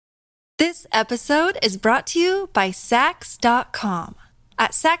This episode is brought to you by Saks.com.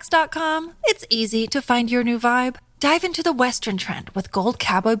 At Saks.com, it's easy to find your new vibe. Dive into the Western trend with gold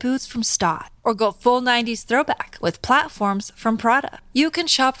cowboy boots from Staud, or go full 90s throwback with platforms from Prada. You can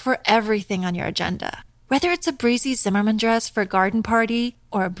shop for everything on your agenda, whether it's a breezy Zimmermann dress for a garden party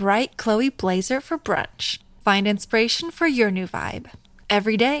or a bright Chloe blazer for brunch. Find inspiration for your new vibe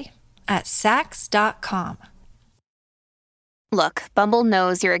every day at Saks.com. Look, Bumble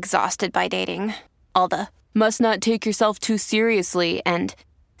knows you're exhausted by dating. All the must not take yourself too seriously and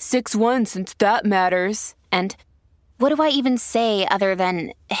 6'1" since that matters. And what do I even say other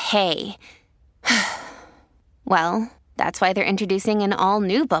than hey? Well, that's why they're introducing an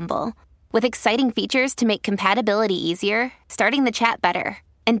all-new Bumble with exciting features to make compatibility easier, starting the chat better,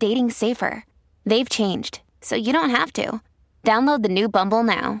 and dating safer. They've changed, so you don't have to. Download the new Bumble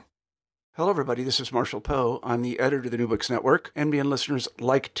now. Hello, everybody. This is Marshall Poe. I'm the editor of the New Books Network. NBN listeners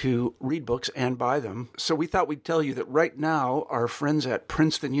like to read books and buy them. So we thought we'd tell you that right now, our friends at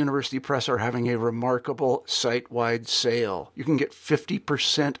Princeton University Press are having a remarkable site-wide sale. You can get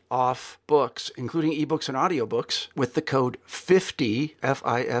 50% off books, including ebooks and audiobooks, with the code 50,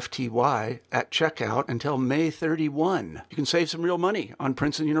 F-I-F-T-Y, at checkout until May 31. You can save some real money on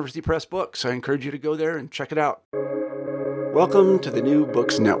Princeton University Press books. I encourage you to go there and check it out. Welcome to the New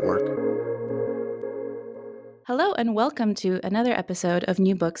Books Network. Hello and welcome to another episode of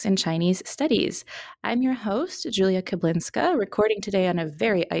New Books in Chinese Studies. I'm your host, Julia Kablinska, recording today on a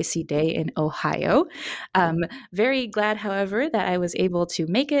very icy day in Ohio. Very glad, however, that I was able to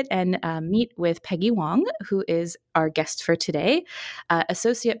make it and meet with Peggy Wong, who is our guest for today,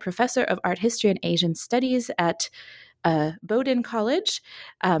 Associate Professor of Art History and Asian Studies at Bowdoin College.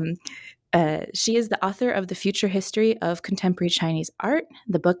 She is the author of The Future History of Contemporary Chinese Art,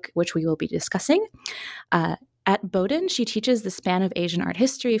 the book which we will be discussing. At Bowdoin, she teaches the span of Asian art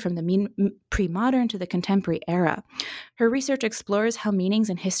history from the pre-modern to the contemporary era. Her research explores how meanings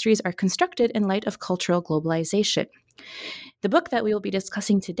and histories are constructed in light of cultural globalization. The book that we will be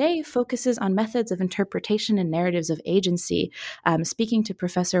discussing today focuses on methods of interpretation and narratives of agency, speaking to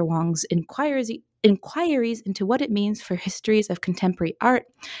Professor Wong's inquiries into what it means for histories of contemporary art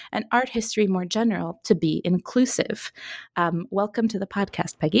and art history more general to be inclusive. Welcome to the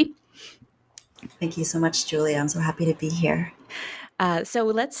podcast, Peggy. Thank you so much, Julia. I'm so happy to be here. So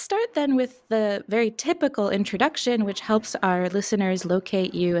let's start then with the very typical introduction, which helps our listeners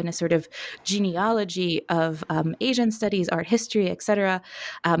locate you in a sort of genealogy of Asian studies, art history, etc.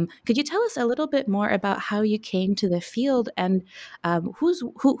 Could you tell us a little bit more about how you came to the field and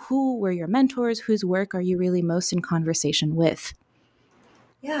who were your mentors? Whose work are you really most in conversation with?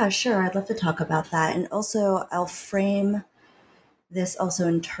 Yeah, sure. I'd love to talk about that. And also, I'll frame this also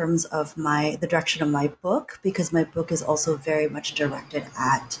in terms of the direction of my book, because my book is also very much directed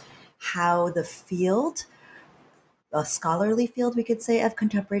at how the field, a scholarly field, we could say, of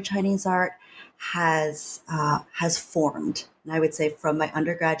contemporary Chinese art has formed. And I would say from my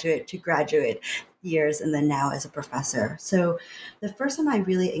undergraduate to graduate years, and then now as a professor. So the first time I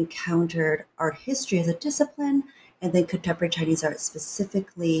really encountered art history as a discipline, and then contemporary Chinese art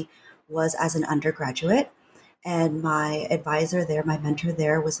specifically, was as an undergraduate. And my advisor there, my mentor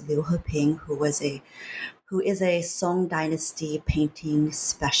there, was Liu Heping, who is a Song Dynasty painting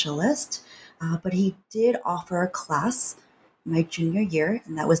specialist. But he did offer a class my junior year,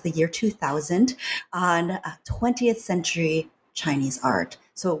 and that was the year 2000, on 20th century Chinese art.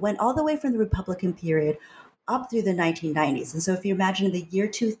 So it went all the way from the Republican period up through the 1990s. And so if you imagine in the year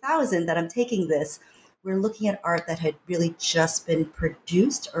 2000 that I'm taking this, we're looking at art that had really just been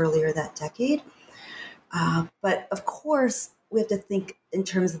produced earlier that decade. But of course, we have to think in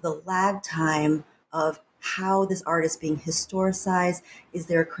terms of the lag time of how this art is being historicized. Is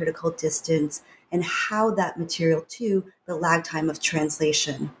there a critical distance? And how that material, too, the lag time of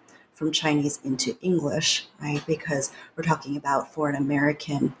translation from Chinese into English, right? Because we're talking about for an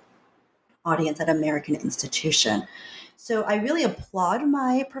American audience at an American institution. So I really applaud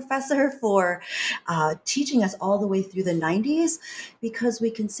my professor for teaching us all the way through the 90s, because we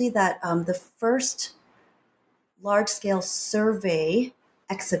can see that the first large-scale survey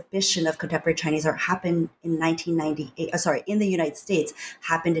exhibition of contemporary Chinese art happened in 1998. In the United States,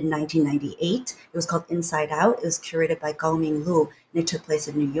 happened in 1998. It was called Inside Out. It was curated by Gaoming Lu, and it took place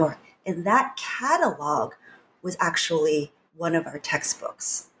in New York. And that catalog was actually one of our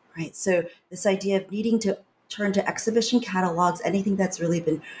textbooks, right? So this idea of needing to turn to exhibition catalogs, anything that's really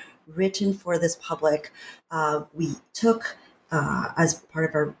been written for this public, we took as part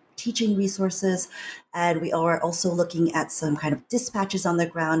of our teaching resources. And we are also looking at some kind of dispatches on the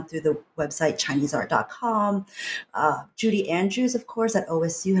ground through the website ChineseArt.com. Judy Andrews, of course, at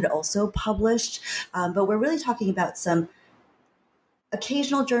OSU had also published. But we're really talking about some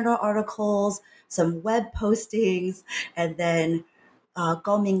occasional journal articles, some web postings, and then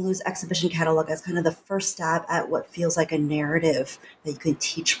Gao Minglu's exhibition catalog as kind of the first stab at what feels like a narrative that you can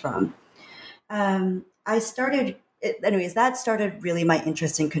teach from. That started really my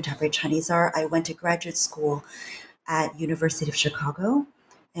interest in contemporary Chinese art. I went to graduate school at University of Chicago,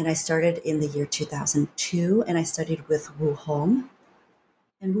 and I started in the year 2002, and I studied with Wu Hong.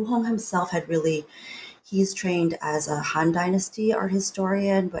 And Wu Hong himself he's trained as a Han Dynasty art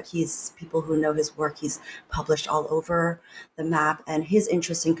historian, but people who know his work, he's published all over the map. And his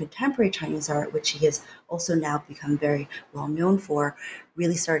interest in contemporary Chinese art, which he has also now become very well known for,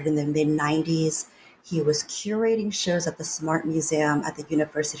 really started in the mid-90s. He was curating shows at the Smart Museum at the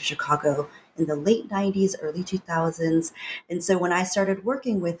University of Chicago in the late 90s, early 2000s. And so when I started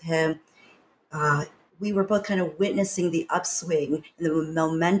working with him, we were both kind of witnessing the upswing and the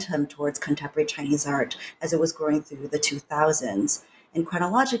momentum towards contemporary Chinese art as it was growing through the 2000s. And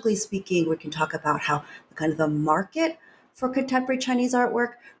chronologically speaking, we can talk about how the market for contemporary Chinese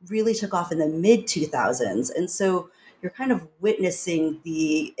artwork really took off in the mid 2000s. And so you're kind of witnessing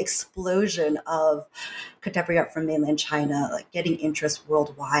the explosion of contemporary art from mainland China, like getting interest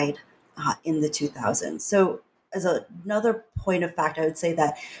worldwide in the 2000s. So as another point of fact, I would say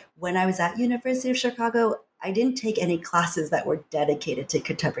that when I was at University of Chicago, I didn't take any classes that were dedicated to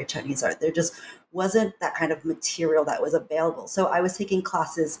contemporary Chinese art. There just wasn't that kind of material that was available. So I was taking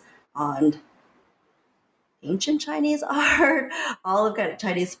classes on ancient Chinese art, all of kind of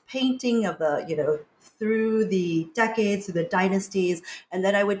Chinese painting of the, through the decades, through the dynasties. And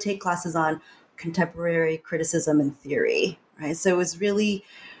then I would take classes on contemporary criticism and theory, right? So it was really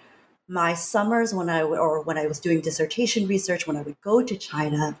my summers when I was doing dissertation research, when I would go to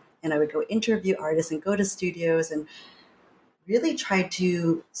China and I would go interview artists and go to studios and really try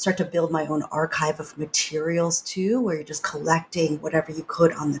to start to build my own archive of materials too, where you're just collecting whatever you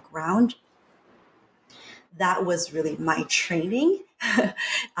could on the ground. That was really my training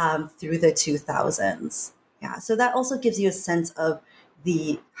through the 2000s. Yeah, so that also gives you a sense of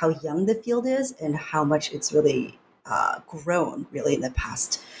how young the field is and how much it's really grown really in the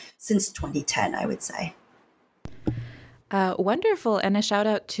past, since 2010, I would say. Wonderful. And a shout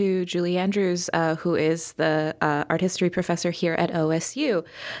out to Julie Andrews, who is the art history professor here at OSU.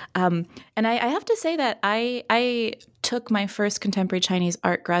 And I have to say that I took my first contemporary Chinese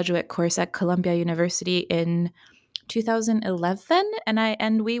art graduate course at Columbia University in 2011,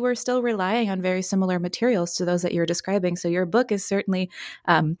 and we were still relying on very similar materials to those that you're describing. So your book is certainly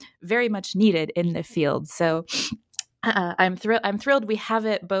very much needed in the field. So I'm thrilled we have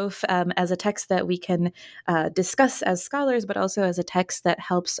it both as a text that we can discuss as scholars, but also as a text that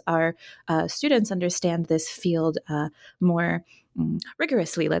helps our students understand this field more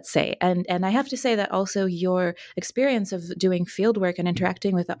rigorously, let's say. And I have to say that also your experience of doing field work and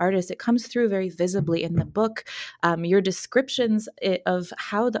interacting with the artists, it comes through very visibly in the book. Your descriptions of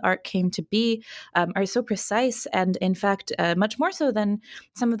how the art came to be are so precise, and in fact, much more so than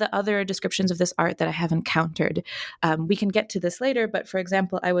some of the other descriptions of this art that I have encountered. We can get to this later, but for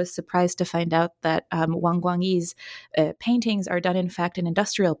example, I was surprised to find out that Wang Guangyi's paintings are done in fact in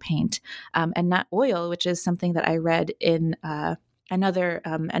industrial paint and not oil, which is something that I read in another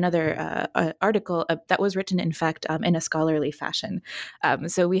article that was written, in fact, in a scholarly fashion.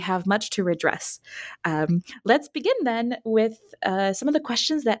 So we have much to redress. Let's begin then with some of the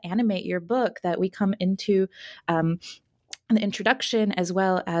questions that animate your book that we come into in the introduction, as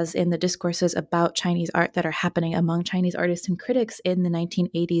well as in the discourses about Chinese art that are happening among Chinese artists and critics in the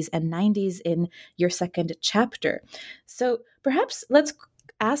 1980s and 90s in your second chapter. So perhaps let's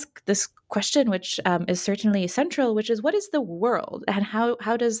ask this question, which is certainly central, which is, what is the world, and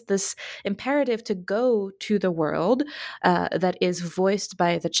how does this imperative to go to the world that is voiced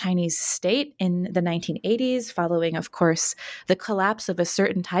by the Chinese state in the 1980s, following, of course, the collapse of a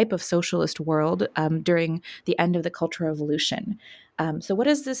certain type of socialist world during the end of the Cultural Revolution. So what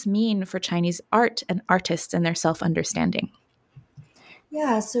does this mean for Chinese art and artists and their self-understanding?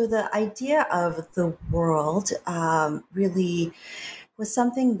 Yeah, so the idea of the world really was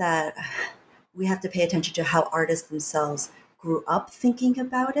something that we have to pay attention to how artists themselves grew up thinking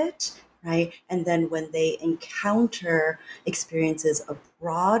about it, right? And then when they encounter experiences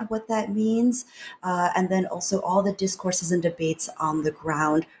abroad, what that means, and then also all the discourses and debates on the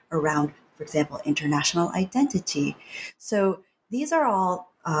ground around, for example, international identity. So these are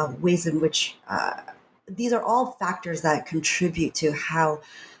all ways in which these are all factors that contribute to how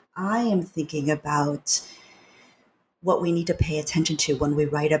I am thinking about what we need to pay attention to when we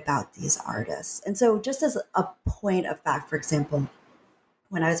write about these artists. And so just as a point of fact, for example,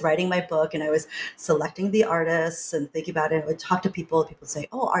 when I was writing my book and I was selecting the artists and thinking about it, I would talk to people say,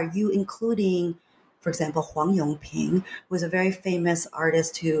 oh, are you including, for example, Huang Yongping, who was a very famous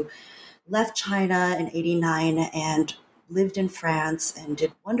artist who left China in 89 and lived in France and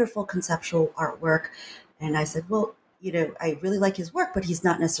did wonderful conceptual artwork. And I said, well, I really like his work, but he's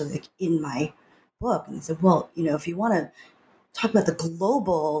not necessarily like in my book. And they said, well, if you want to talk about the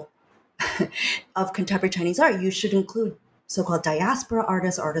global of contemporary Chinese art, you should include so-called diaspora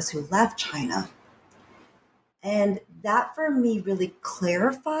artists who left China. And that for me really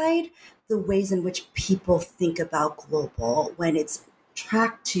clarified the ways in which people think about global when it's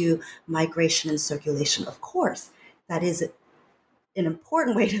tracked to migration and circulation. Of course, that is an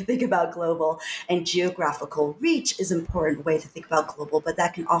important way to think about global, and geographical reach is an important way to think about global, but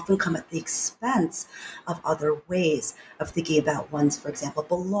that can often come at the expense of other ways of thinking about one's, for example,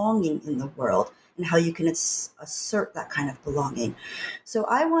 belonging in the world and how you can assert that kind of belonging. So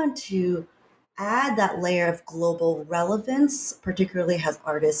I want to add that layer of global relevance, particularly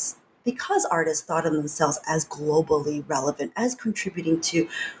because artists thought of themselves as globally relevant, as contributing to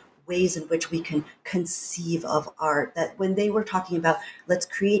ways in which we can conceive of art, that when they were talking about let's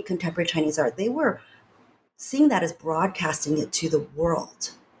create contemporary Chinese art, they were seeing that as broadcasting it to the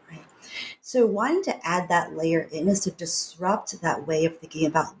world, right? So wanting to add that layer in is to disrupt that way of thinking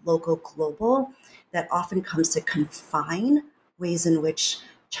about local global that often comes to confine ways in which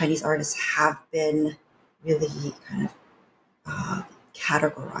Chinese artists have been really kind of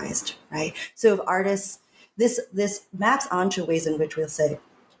categorized, right? So if artists, this maps onto ways in which we'll say,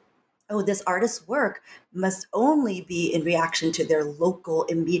 oh, this artist's work must only be in reaction to their local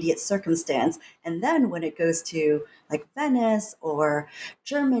immediate circumstance. And then when it goes to like Venice or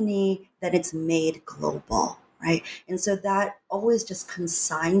Germany, then it's made global, right? And so that always just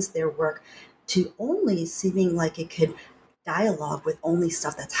consigns their work to only seeming like it could dialogue with only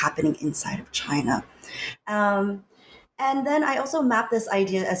stuff that's happening inside of China. And then I also map this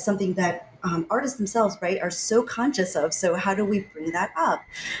idea as something that artists themselves, right, are so conscious of. So how do we bring that up?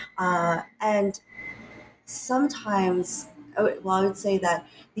 And sometimes, I would say that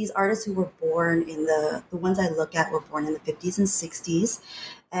these artists who were born in the ones I look at were born in the 50s and 60s.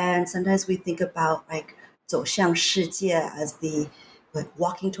 And sometimes we think about like 走向世界 as the like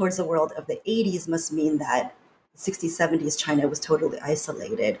walking towards the world of the 80s must mean that 60s, 70s, China was totally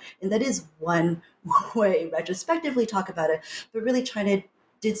isolated. And that is one way retrospectively talk about it. But really China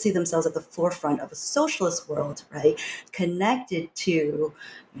did see themselves at the forefront of a socialist world, right? Connected to,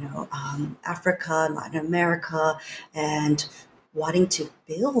 Africa, Latin America, and wanting to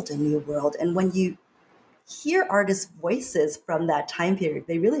build a new world. And when you hear artists' voices from that time period,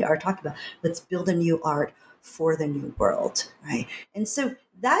 they really are talking about, let's build a new art for the new world, right? And so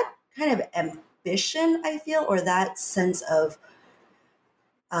that kind of ambition, I feel, or that sense of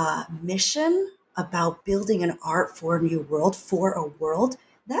mission about building an art for a new world, for a world,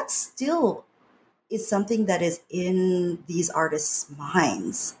 that still is something that is in these artists'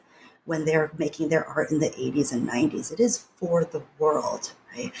 minds when they're making their art in the 80s and 90s. It is for the world,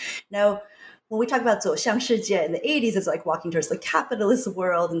 right? Now, when we talk about 走向世界 in the 80s, it's like walking towards the capitalist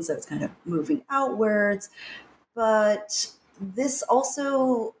world, and so it's kind of moving outwards. But this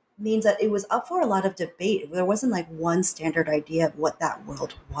also means that it was up for a lot of debate. There wasn't like one standard idea of what that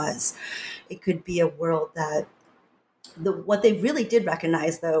world was. It could be a world that what they really did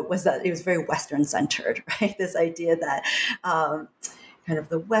recognize, though, was that it was very Western centered, right? This idea that kind of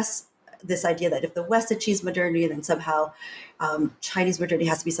the West, this idea that if the West achieves modernity, then somehow Chinese modernity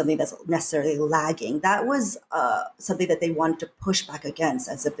has to be something that's necessarily lagging. That was something that they wanted to push back against,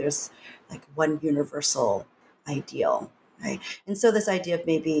 as if there's like one universal ideal, right? And so this idea of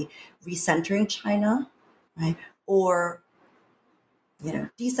maybe recentering China, right, or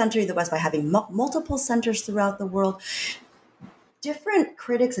decentering the West by having multiple centers throughout the world. Different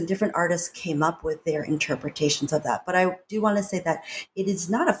critics and different artists came up with their interpretations of that. But I do want to say that it is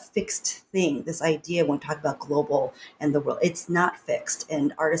not a fixed thing, this idea when we talk about global and the world. It's not fixed.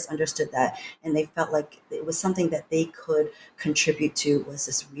 And artists understood that. And they felt like it was something that they could contribute to, was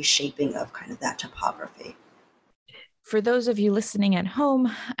this reshaping of kind of that topography. For those of you listening at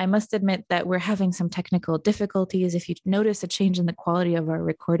home, I must admit that we're having some technical difficulties. If you notice a change in the quality of our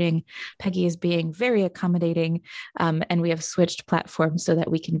recording, Peggy is being very accommodating, and we have switched platforms so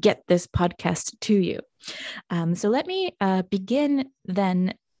that we can get this podcast to you. So let me begin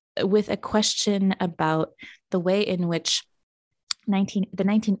then with a question about the way in which the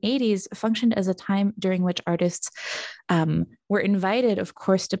 1980s functioned as a time during which artists were invited, of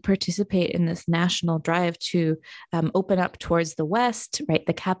course, to participate in this national drive to open up towards the West, right?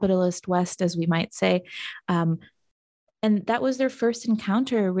 The capitalist West, as we might say. And that was their first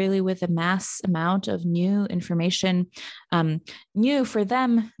encounter really with a mass amount of new information, new for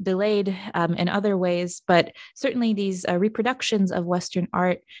them, delayed in other ways, but certainly these reproductions of Western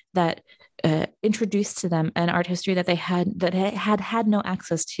art that introduced to them an art history that they had no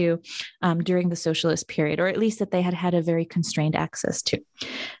access to during the socialist period, or at least that they had a very constrained access to.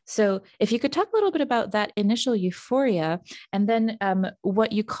 So if you could talk a little bit about that initial euphoria, and then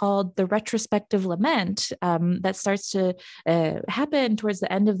what you called the retrospective lament that starts to happen towards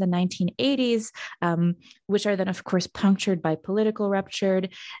the end of the 1980s, which are then, of course, punctured by political rupture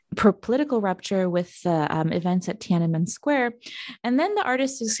with events at Tiananmen Square. And then the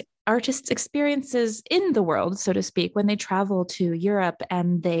artists' experiences in the world, so to speak, when they travel to Europe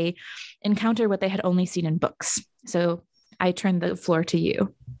and they encounter what they had only seen in books. So I turn the floor to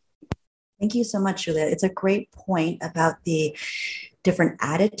you. Thank you so much, Julia. It's a great point about the different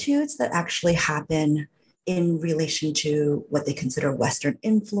attitudes that actually happen in relation to what they consider Western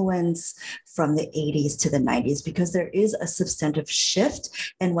influence from the 80s to the 90s, because there is a substantive shift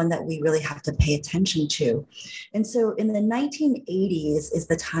and one that we really have to pay attention to. And so in the 1980s is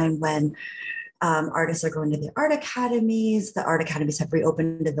the time when artists are going to the art academies. The art academies have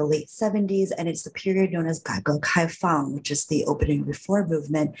reopened in the late 70s, and it's the period known as 改革开放, which is the opening reform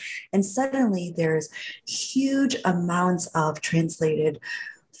movement. And suddenly there's huge amounts of translated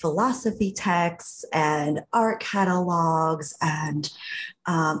philosophy texts and art catalogs and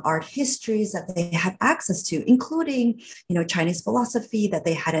art histories that they have access to, including, Chinese philosophy that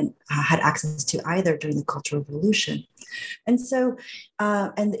they hadn't had access to either during the Cultural Revolution. And so,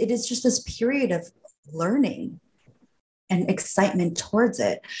 and it is just this period of learning and excitement towards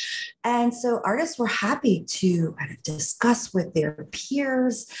it. And so artists were happy to kind of discuss with their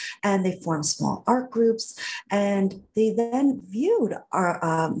peers, and they formed small art groups. And they then viewed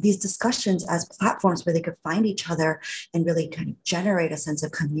these discussions as platforms where they could find each other and really kind of generate a sense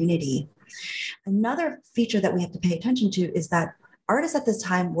of community. Another feature that we have to pay attention to is that artists at this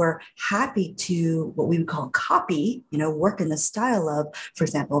time were happy to what we would call copy, work in the style of, for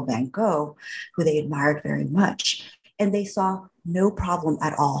example, Van Gogh, who they admired very much. And they saw no problem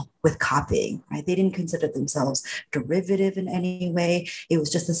at all with copying, right? They didn't consider themselves derivative in any way. It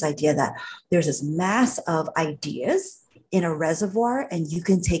was just this idea that there's this mass of ideas in a reservoir and you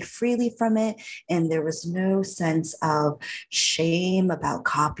can take freely from it. And there was no sense of shame about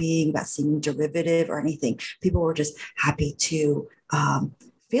copying, about seeming derivative or anything. People were just happy to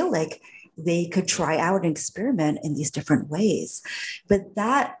feel like they could try out and experiment in these different ways. But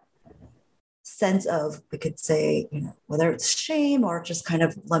that sense of, we could say, whether it's shame or just kind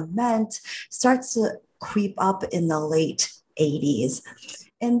of lament, starts to creep up in the late 80s.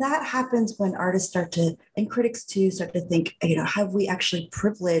 And that happens when artists start to, and critics too, start to think, have we actually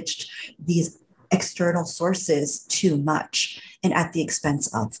privileged these external sources too much and at the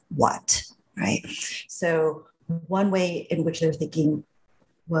expense of what, right? So one way in which they're thinking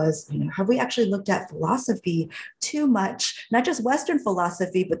was, have we actually looked at philosophy too much, not just Western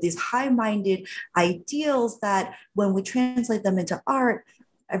philosophy, but these high-minded ideals that when we translate them into art,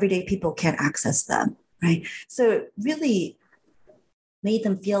 everyday people can't access them, right? So it really made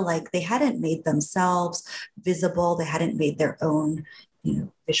them feel like they hadn't made themselves visible. They hadn't made their own,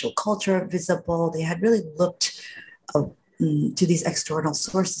 visual culture visible. They had really looked to these external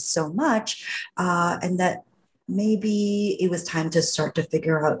sources so much, and that maybe it was time to start to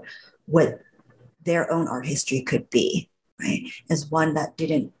figure out what their own art history could be, right? As one that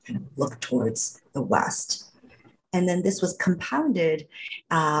didn't kind of look towards the West. And then this was compounded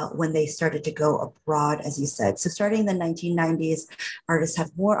when they started to go abroad, as you said. So starting in the 1990s, artists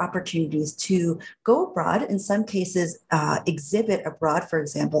have more opportunities to go abroad, in some cases exhibit abroad, for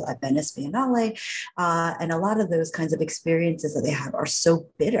example, at Venice Biennale. And a lot of those kinds of experiences that they have are so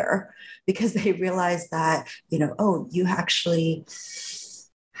bitter because they realize that, you actually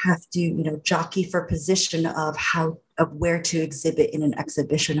have to, jockey for position of where to exhibit in an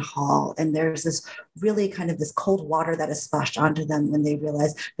exhibition hall. And there's this really kind of this cold water that is splashed onto them when they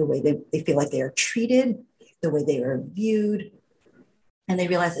realize the way they feel like they are treated, the way they are viewed. And they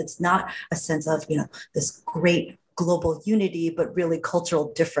realize it's not a sense of, this great global unity, but really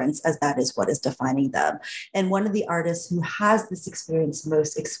cultural difference, as that is what is defining them. And one of the artists who has this experience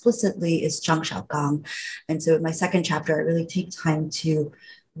most explicitly is Zhang Xiaogang. And so in my second chapter, I really take time to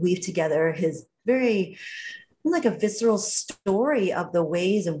weave together his very like a visceral story of the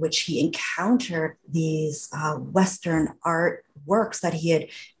ways in which he encountered these Western art works that he had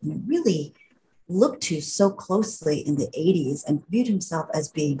really looked to so closely in the 80s and viewed himself as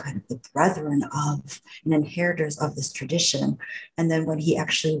being kind of the brethren of and inheritors of this tradition. And then when he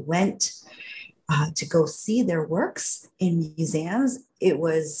actually went to go see their works in museums, it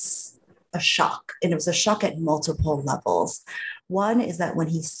was a shock. And it was a shock at multiple levels. One is that when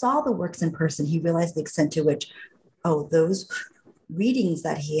he saw the works in person, he realized the extent to which, those readings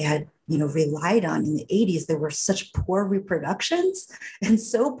that he had relied on in the 80s, there were such poor reproductions, and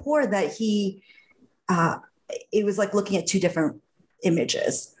so poor that it was like looking at two different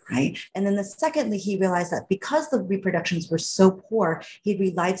images, right? And then secondly, he realized that because the reproductions were so poor, he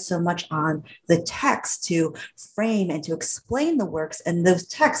relied so much on the text to frame and to explain the works. And those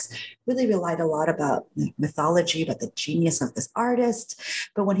texts really relied a lot about mythology, about the genius of this artist.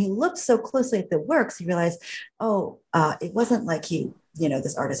 But when he looked so closely at the works, he realized, it wasn't like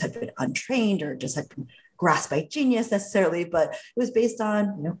this artist had been untrained or just had been grasped by genius necessarily, but it was based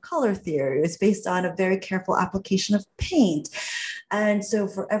on color theory. It was based on a very careful application of paint. And so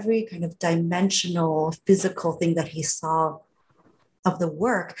for every kind of dimensional physical thing that he saw of the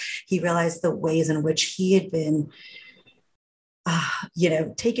work, he realized the ways in which he had been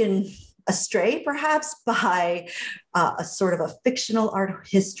taken astray perhaps by a sort of a fictional art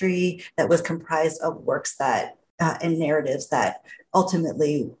history that was comprised of works that and narratives that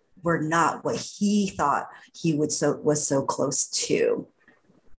ultimately were not what he thought he was so close to.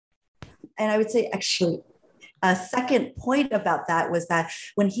 And I would say actually a second point about that was that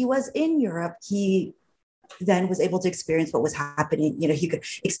when he was in Europe, he then was able to experience what was happening. He could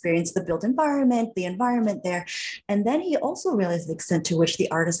experience the built environment, the environment there. And then he also realized the extent to which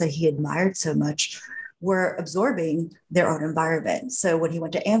the artists that he admired so much were absorbing their own environment. So when he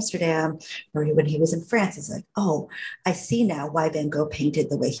went to Amsterdam or when he was in France, it's like, I see now why Van Gogh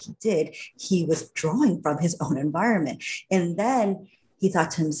painted the way he did. He was drawing from his own environment. And then he thought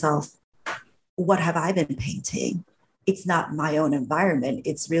to himself, what have I been painting? It's not my own environment.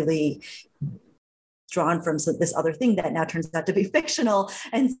 It's really drawn from this other thing that now turns out to be fictional.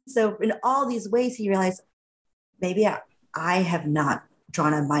 And so in all these ways, he realized, maybe I have not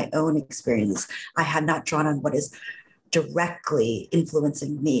drawn on my own experience. I have not drawn on what is directly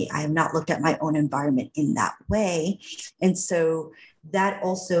influencing me. I have not looked at my own environment in that way. And so that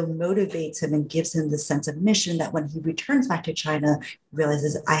also motivates him and gives him the sense of mission that when he returns back to China,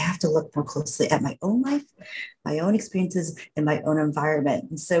 realizes I have to look more closely at my own life, my own experiences, and my own environment.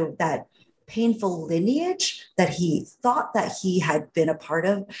 And so that painful lineage that he thought that he had been a part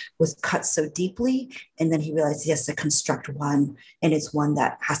of was cut so deeply. And then he realized he has to construct one, and it's one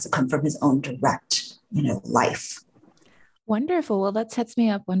that has to come from his own direct, life. Wonderful. Well, that sets me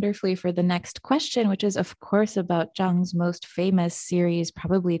up wonderfully for the next question, which is, of course, about Zhang's most famous series,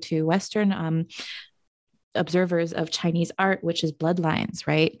 probably to Western observers of Chinese art, which is Bloodlines,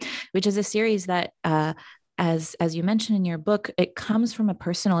 right? Which is a series that as you mentioned in your book, it comes from a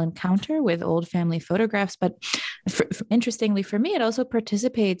personal encounter with old family photographs. But interestingly for me, it also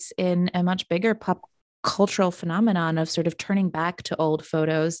participates in a much bigger pop cultural phenomenon of sort of turning back to old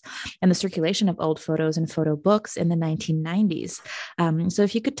photos and the circulation of old photos and photo books in the 1990s. So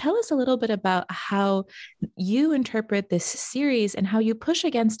if you could tell us a little bit about how you interpret this series and how you push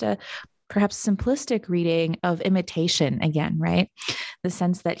against a perhaps simplistic reading of imitation again, right? The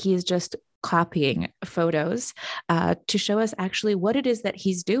sense that he is just copying photos to show us actually what it is that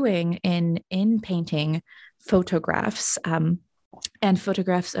he's doing in painting photographs and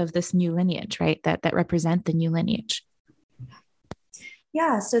photographs of this new lineage, right? That represent the new lineage.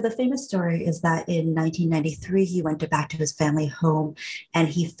 Yeah, so the famous story is that in 1993, he went back to his family home and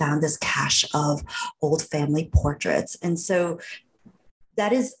he found this cache of old family portraits. And so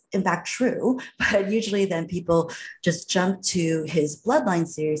that is in fact true, but usually then people just jump to his Bloodline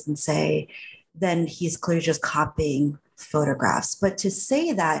series and say, then he's clearly just copying photographs. But to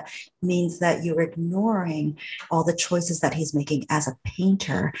say that means that you're ignoring all the choices that he's making as a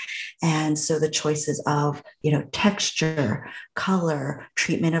painter. And so the choices of, texture, color,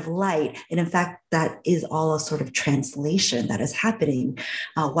 treatment of light. And in fact, that is all a sort of translation that is happening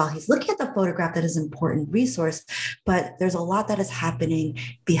while he's looking at the photograph. That is an important resource, but there's a lot that is happening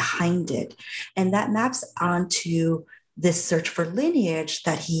behind it. And that maps onto this search for lineage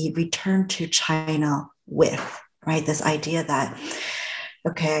that he returned to China with. Right? This idea that,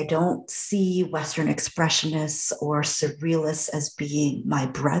 okay, I don't see Western expressionists or surrealists as being my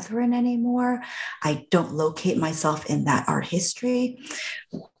brethren anymore. I don't locate myself in that art history.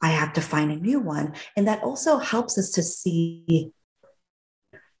 I have to find a new one. And that also helps us to see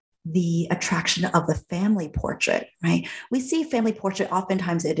the attraction of the family portrait, right? We see family portrait,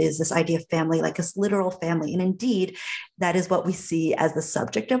 oftentimes it is this idea of family, like this literal family. And indeed, that is what we see as the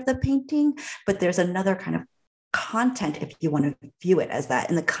subject of the painting. But there's another kind of content, if you want to view it as that.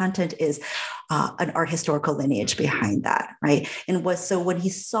 And the content is an art historical lineage behind that, right? And so when he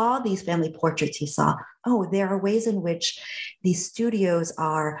saw these family portraits, he saw, oh, there are ways in which these studios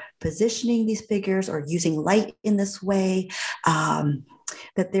are positioning these figures or using light in this way.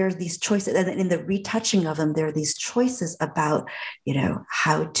 That there's these choices, and in the retouching of them, there are these choices about,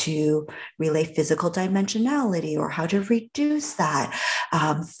 how to relay physical dimensionality or how to reduce that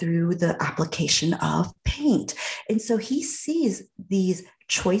through the application of paint. And so he sees these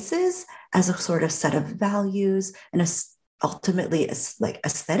choices as a sort of set of values and ultimately as like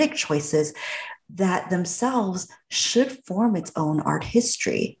aesthetic choices that themselves should form its own art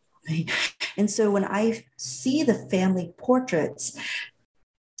history. Right? And so when I see the family portraits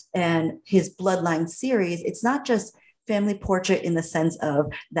and his Bloodline series, it's not just family portrait in the sense of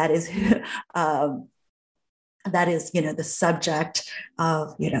that is the subject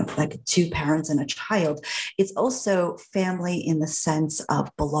of, like two parents and a child. It's also family in the sense of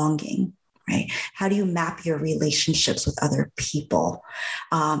belonging, right? How do you map your relationships with other people?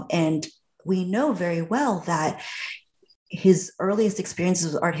 And we know very well that his earliest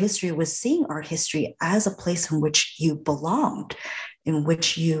experiences with art history was seeing art history as a place in which you belonged, in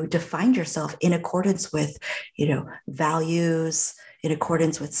which you defined yourself in accordance with, values, in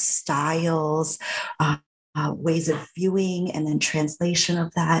accordance with styles, ways of viewing, and then translation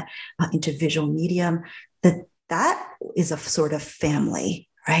of that into visual medium, that is a sort of family,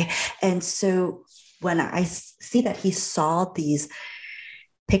 right? And so when I see that he saw these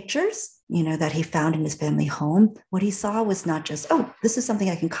pictures, that he found in his family home, what he saw was not just, oh, this is something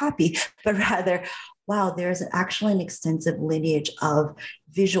I can copy, but rather, wow, there's actually an extensive lineage of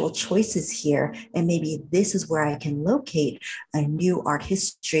visual choices here. And maybe this is where I can locate a new art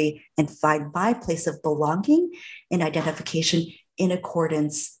history and find my place of belonging and identification in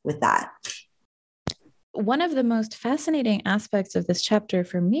accordance with that. One of the most fascinating aspects of this chapter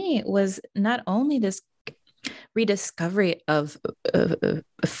for me was not only this rediscovery of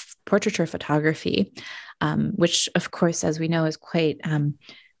portraiture photography, which, of course, as we know, is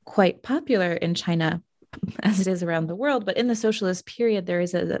quite popular in China, as it is around the world. But in the socialist period,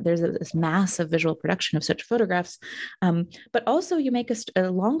 there's this massive visual production of such photographs. But also you make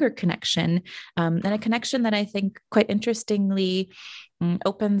a longer connection, and a connection that I think quite interestingly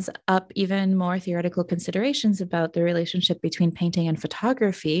opens up even more theoretical considerations about the relationship between painting and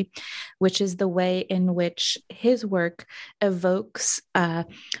photography, which is the way in which his work evokes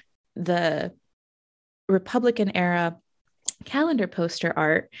the Republican era calendar poster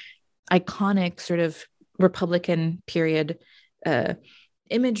art, iconic sort of Republican period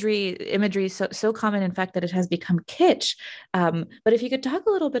imagery so common, in fact, that it has become kitsch. But if you could talk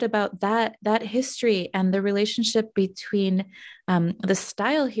a little bit about that history and the relationship between the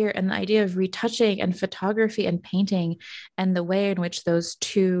style here and the idea of retouching and photography and painting and the way in which those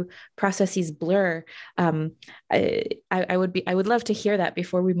two processes blur, I would love to hear that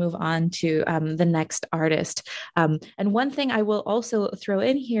before we move on to the next artist. And one thing I will also throw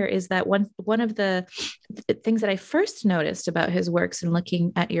in here is that one of the things that I first noticed about his works in looking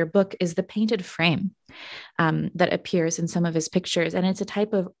at your book is the painted frame that appears in some of his pictures. And it's a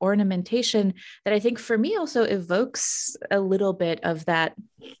type of ornamentation that I think for me also evokes a little bit of that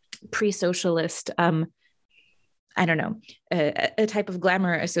pre-socialist, I don't know, a type of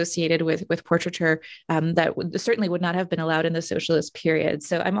glamour associated with portraiture that certainly would not have been allowed in the socialist period.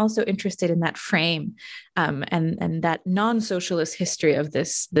 So I'm also interested in that frame and that non-socialist history of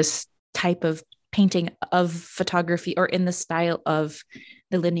this type of painting of photography, or in the style of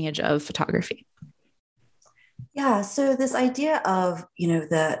the lineage of photography. Yeah, so this idea of,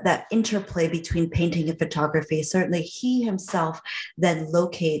 that interplay between painting and photography, certainly he himself then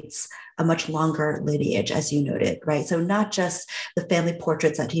locates a much longer lineage, as you noted, right? So not just the family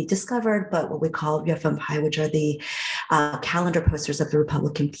portraits that he discovered, but what we call Yuefenpai, which are the calendar posters of the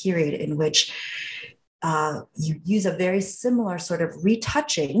Republican period, in which you use a very similar sort of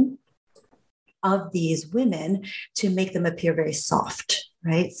retouching of these women to make them appear very soft,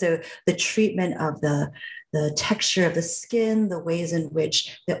 right? So the treatment of the texture of the skin, the ways in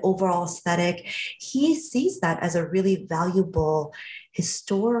which the overall aesthetic, he sees that as a really valuable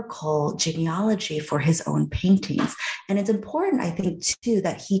historical genealogy for his own paintings. And it's important, I think, too,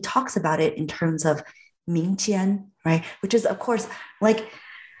 that he talks about it in terms of Mingjian, right? Which is, of course, like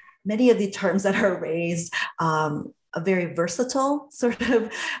many of the terms that are raised a very versatile sort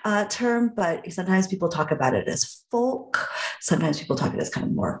of term, but sometimes people talk about it as folk. Sometimes people talk about it as kind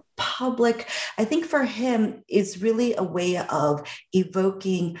of more public. I think for him, it's really a way of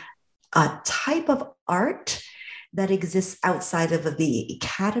evoking a type of art that exists outside of the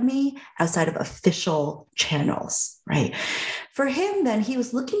academy, outside of official channels, right? For him, then, he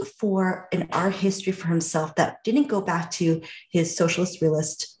was looking for an art history for himself that didn't go back to his socialist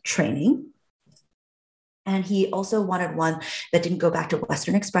realist training. And he also wanted one that didn't go back to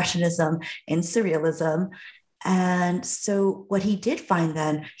Western Expressionism and Surrealism. And so what he did find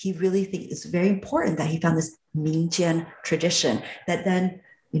then, he really thinks it's very important that he found this Mingjian tradition that then,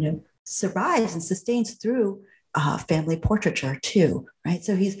 survives and sustains through family portraiture too, right?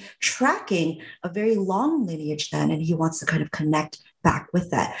 So he's tracking a very long lineage then, and he wants to kind of connect back with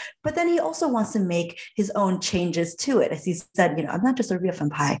that. But then he also wants to make his own changes to it. As he said, I'm not just a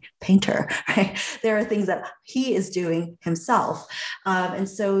Riefen-Pai painter, right? There are things that he is doing himself. And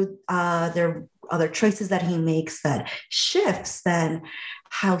so there are other choices that he makes that shifts then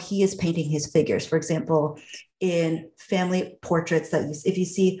how he is painting his figures. For example, in family portraits, if you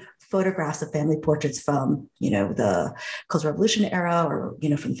see photographs of family portraits from, the Cultural Revolution era or,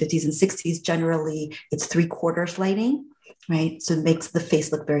 from the 50s and 60s, generally it's 3/4 lighting, right? So it makes the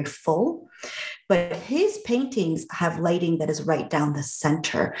face look very full. But his paintings have lighting that is right down the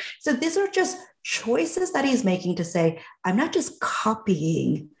center. So these are just choices that he's making to say, I'm not just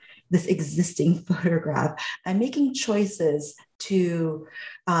copying this existing photograph. I'm making choices to,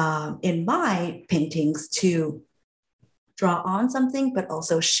 in my paintings, to draw on something, but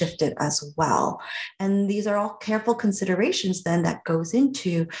also shift it as well. And these are all careful considerations then that goes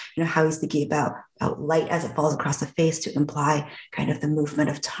into, how he's thinking about light as it falls across the face to imply kind of the movement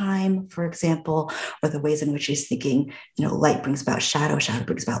of time, for example, or the ways in which he's thinking, light brings about shadow, shadow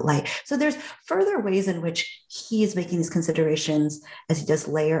brings about light. So there's further ways in which he is making these considerations as he does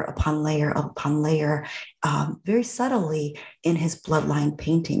layer upon layer upon layer, very subtly in his bloodline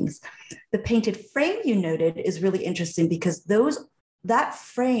paintings. The painted frame you noted is really interesting because that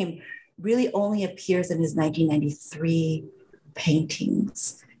frame really only appears in his 1993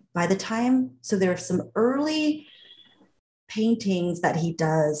 paintings. By the time, so there are some early paintings that he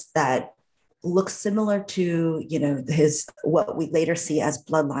does that look similar to, his, what we later see as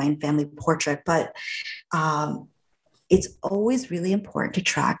bloodline family portrait, but it's always really important to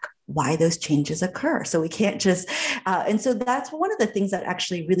track why those changes occur. So we can't just, and so that's one of the things that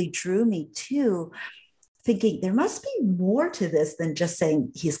actually really drew me to thinking there must be more to this than just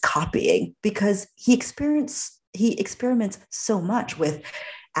saying he's copying, because he experiments so much with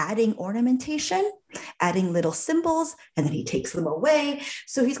adding ornamentation, adding little symbols, and then he takes them away.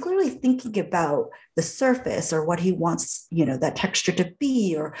 So he's clearly thinking about the surface or what he wants, that texture to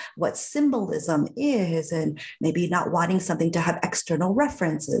be, or what symbolism is, and maybe not wanting something to have external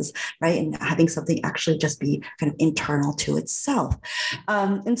references, right? And having something actually just be kind of internal to itself.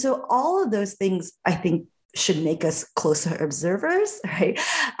 And so all of those things, I think, should make us closer observers, right?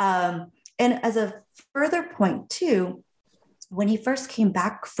 And as a further point too, when he first came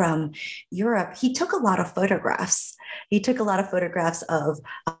back from Europe, he took a lot of photographs. He took a lot of photographs of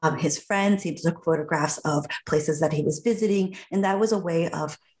his friends. He took photographs of places that he was visiting. And that was a way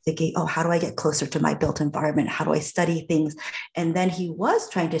of thinking, how do I get closer to my built environment? How do I study things? And then he was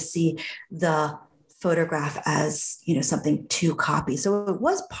trying to see the photograph as, something to copy. So it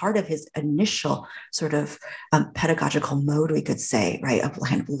was part of his initial sort of pedagogical mode, we could say, right, of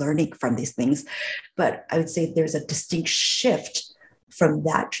kind of learning from these things. But I would say there's a distinct shift from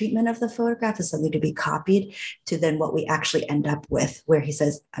that treatment of the photograph as something to be copied to then what we actually end up with, where he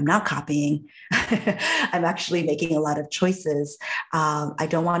says, I'm not copying. I'm actually making a lot of choices. I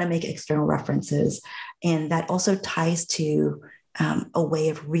don't want to make external references. And that also ties to a way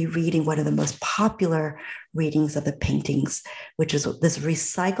of rereading one of the most popular readings of the paintings, which is this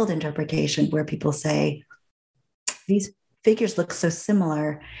recycled interpretation where people say, these figures look so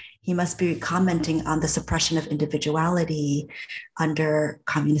similar. He must be commenting on the suppression of individuality under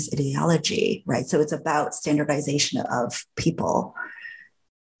communist ideology, right? So it's about standardization of people.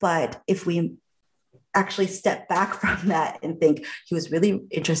 But if we actually step back from that and think he was really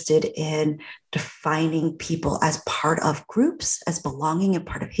interested in defining people as part of groups, as belonging and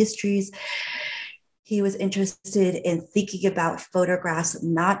part of histories. He was interested in thinking about photographs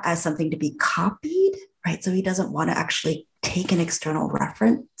not as something to be copied, right? So he doesn't want to actually take an external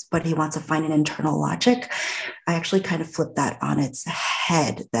reference, but he wants to find an internal logic. I actually kind of flip that on its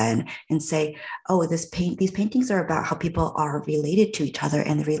head then and say, these paintings are about how people are related to each other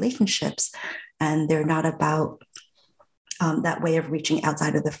and the relationships. And they're not about that way of reaching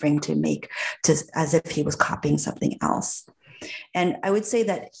outside of the frame as if he was copying something else. And I would say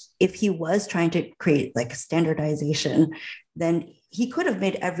that if he was trying to create like standardization, then he could have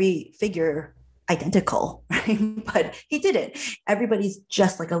made every figure identical, right? But he didn't. Everybody's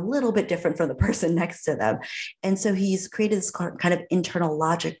just like a little bit different from the person next to them. And so he's created this kind of internal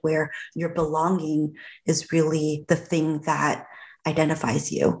logic where your belonging is really the thing that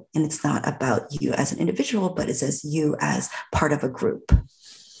identifies you. And it's not about you as an individual, but it's as you as part of a group.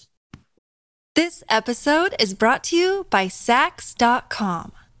 This episode is brought to you by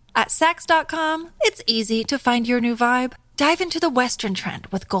Saks.com. At Saks.com, it's easy to find your new vibe. Dive into the Western trend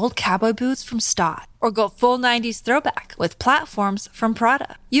with gold cowboy boots from Stott, or go full 90s throwback with platforms from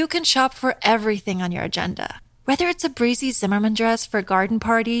Prada. You can shop for everything on your agenda, whether it's a breezy Zimmermann dress for a garden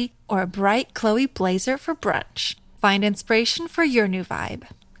party or a bright Chloe blazer for brunch. Find inspiration for your new vibe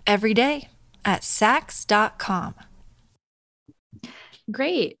every day at Saks.com.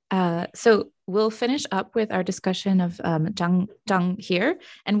 Great. So we'll finish up with our discussion of Zhang here,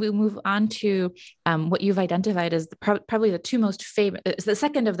 and we'll move on to what you've identified as probably the two most famous, the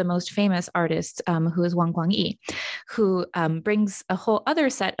second of the most famous artists, who is Wang Guangyi, who brings a whole other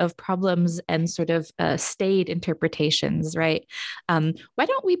set of problems and sort of staid interpretations, right? Why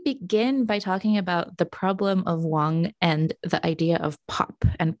don't we begin by talking about the problem of Wang and the idea of pop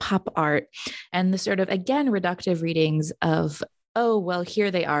and pop art and the sort of, again, reductive readings of, oh, well,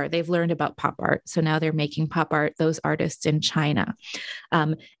 here they are. They've learned about pop art. So now they're making pop art, those artists in China.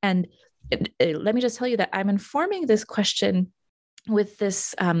 And let me just tell you that I'm informing this question with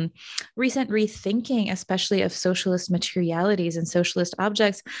this recent rethinking, especially of socialist materialities and socialist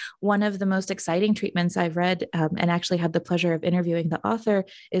objects. One of the most exciting treatments I've read, and actually had the pleasure of interviewing the author,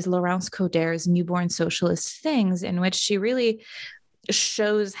 is Laurence Coderre's Newborn Socialist Things, in which she really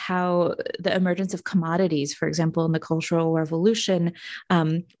shows how the emergence of commodities, for example, in the Cultural Revolution,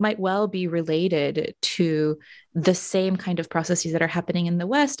 might well be related to the same kind of processes that are happening in the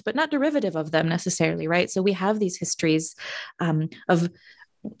West, but not derivative of them necessarily, right? So we have these histories of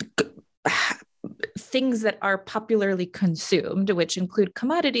things that are popularly consumed, which include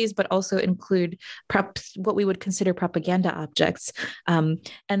commodities, but also include what we would consider propaganda objects. And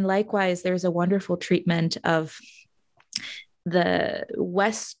likewise, there's a wonderful treatment of the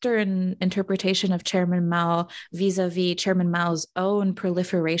Western interpretation of Chairman Mao vis-a-vis Chairman Mao's own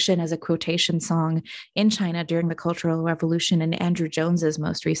proliferation as a quotation song in China during the Cultural Revolution in Andrew Jones's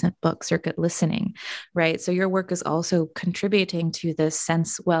most recent book, Circuit Listening, right? So your work is also contributing to this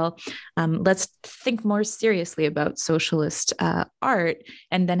sense, well, let's think more seriously about socialist art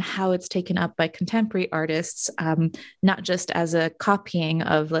and then how it's taken up by contemporary artists, not just as a copying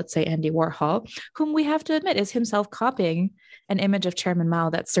of, let's say, Andy Warhol, whom we have to admit is himself copying an image of Chairman Mao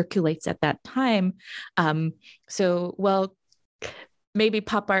that circulates at that time. So, well, maybe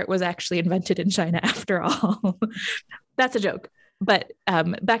pop art was actually invented in China after all. That's a joke. But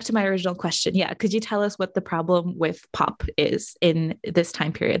back to my original question. Yeah, could you tell us what the problem with pop is in this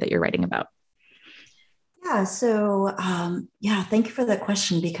time period that you're writing about? Yeah, so thank you for that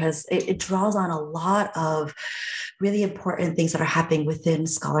question, because it draws on a lot of really important things that are happening within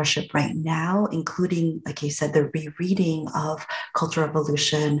scholarship right now, including, like you said, the rereading of Cultural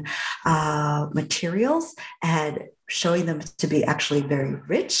Revolution materials and showing them to be actually very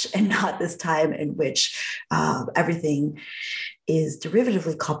rich and not this time in which everything is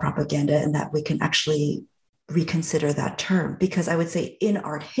derivatively called propaganda, and that we can actually reconsider that term. Because I would say in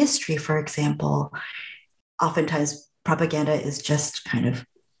art history, for example, oftentimes propaganda is just kind of,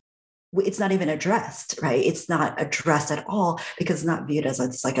 it's not even addressed, right? It's not addressed at all because it's not viewed as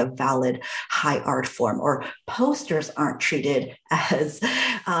it's like a valid high art form, or posters aren't treated as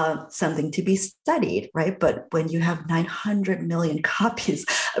something to be studied, right? But when you have 900 million copies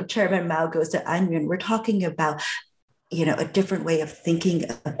of Chairman Mao Goes to Anyuan, we're talking about, a different way of thinking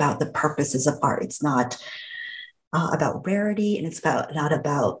about the purposes of art. It's not about rarity, and it's not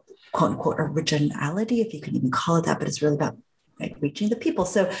about quote unquote originality, if you can even call it that, but it's really about reaching the people.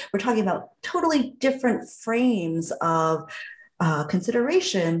 So we're talking about totally different frames of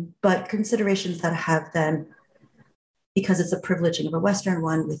consideration, but considerations that have then, because it's a privileging of a Western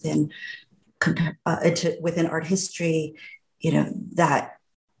one within art history, that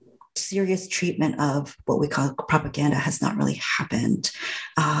serious treatment of what we call propaganda has not really happened,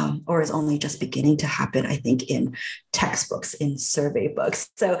 or is only just beginning to happen, I think, in textbooks, in survey books.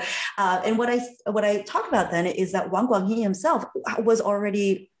 So, and what I talk about then is that Wang Guangyi himself was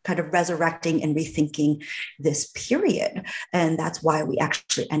already kind of resurrecting and rethinking this period. And that's why we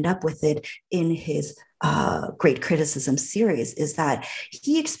actually end up with it in his Great Criticism series, is that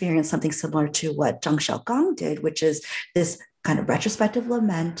he experienced something similar to what Zhang Xiaogang did, which is this kind of retrospective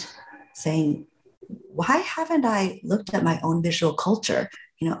lament saying, why haven't I looked at my own visual culture?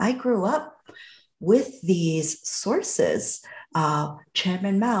 I grew up with these sources,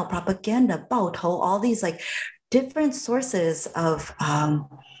 Chairman Mao, propaganda, Baotou, all these like different sources of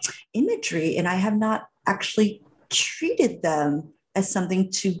imagery, and I have not actually treated them as something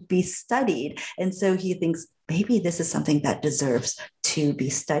to be studied. And so he thinks maybe this is something that deserves to be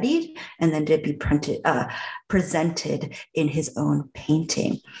studied and then to be presented in his own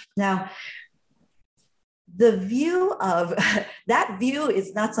painting. Now, the view of that view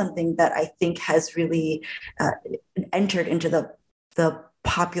is not something that I think has really entered into the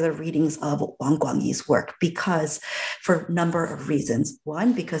popular readings of Wang Guangyi's work, because for a number of reasons.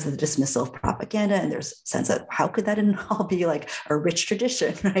 One, because of the dismissal of propaganda, and there's a sense of how could that all be like a rich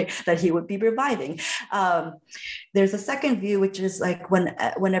tradition, right, that he would be reviving. There's a second view, which is like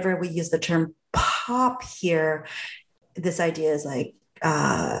whenever we use the term pop here, this idea is like,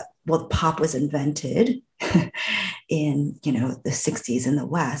 well, pop was invented in the 60s in the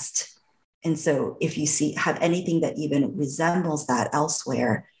West. And so if you have anything that even resembles that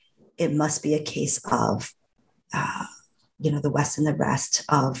elsewhere, it must be a case of, the West and the rest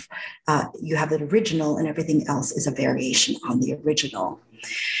of, you have the original and everything else is a variation on the original.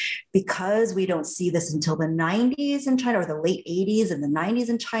 Because we don't see this until the 90s in China, or the late 80s and the 90s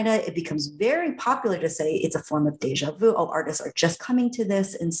in China, it becomes very popular to say it's a form of deja vu. Oh, artists are just coming to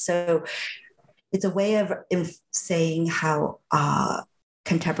this. And so it's a way of saying how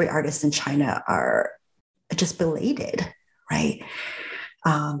contemporary artists in China are just belated, right?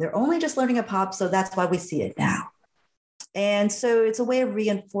 They're only just learning a pop, so that's why we see it now. And so it's a way of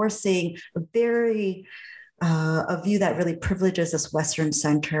reinforcing a view that really privileges this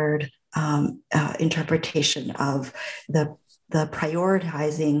Western-centered interpretation of the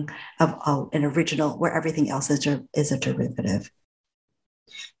prioritizing of an original where everything else is a derivative.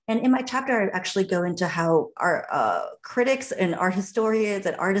 And in my chapter, I actually go into how our critics and art historians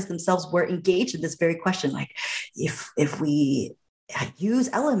and artists themselves were engaged in this very question. Like, if we use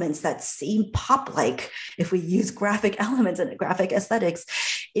elements that seem pop-like, if we use graphic elements and graphic aesthetics,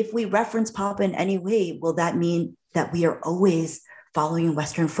 if we reference pop in any way, will that mean that we are always following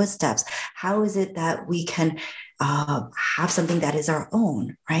Western footsteps? How is it that we can have something that is our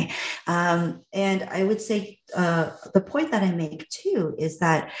own, right? And I would say the point that I make too is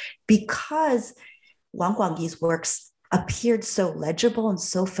that because Wang Guangyi's works appeared so legible and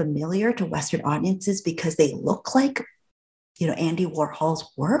so familiar to Western audiences because they look like Andy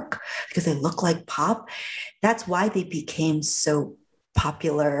Warhol's work, because they look like pop, that's why they became so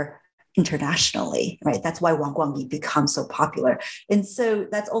popular internationally, right? That's why Wang Guangyi becomes so popular. And so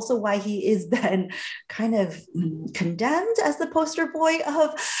that's also why he is then kind of condemned as the poster boy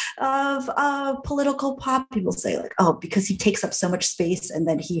of political pop. People say like, oh, because he takes up so much space and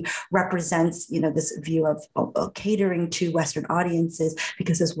then he represents, this view of catering to Western audiences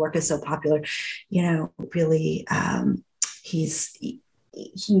because his work is so popular, really, he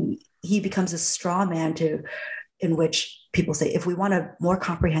becomes a straw man in which people say, if we want a more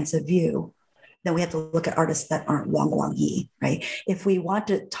comprehensive view, then we have to look at artists that aren't Wang Guangyi, right? If we want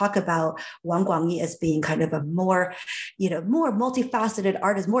to talk about Wang Guangyi as being kind of a more multifaceted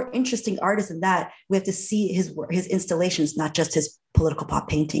artist, more interesting artist than that, we have to see his work, his installations, not just his political pop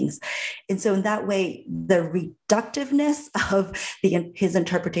paintings. And so in that way, the reductiveness of his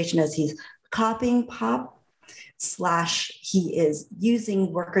interpretation as he's copying pop / he is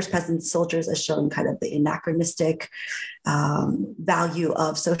using workers, peasants, soldiers as showing kind of the anachronistic value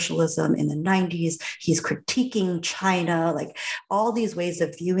of socialism in the 90s. He's critiquing China, like all these ways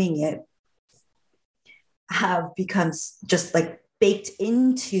of viewing it have become just like baked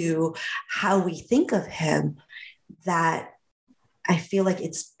into how we think of him, that I feel like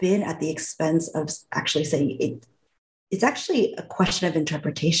it's been at the expense of actually saying it's actually a question of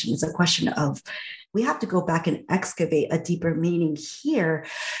interpretation. It's a question of, we have to go back and excavate a deeper meaning here,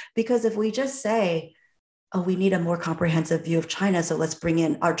 because if we just say, oh, we need a more comprehensive view of China, so let's bring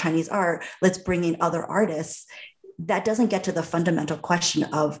in our Chinese art, let's bring in other artists, that doesn't get to the fundamental question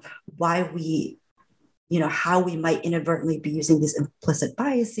of why we, how we might inadvertently be using these implicit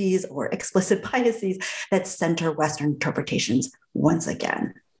biases or explicit biases that center Western interpretations once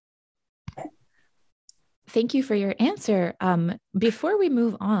again. Thank you for your answer. Before we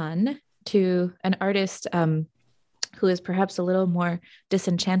move on to an artist who is perhaps a little more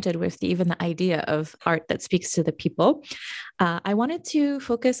disenchanted with even the idea of art that speaks to the people, I wanted to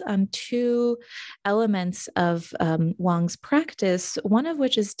focus on two elements of Wang's practice, one of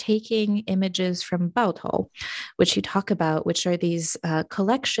which is taking images from Baotou, which you talk about, which are these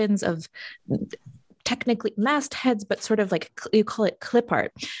collections of technically mastheads, but sort of like you call it clip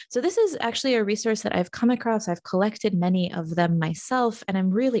art. So this is actually a resource that I've come across. I've collected many of them myself, and I'm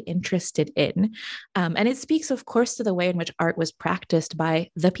really interested in. And it speaks, of course, to the way in which art was practiced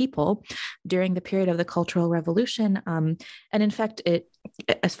by the people during the period of the Cultural Revolution. And in fact,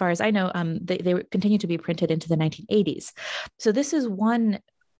 as far as I know, they continue to be printed into the 1980s. So this is one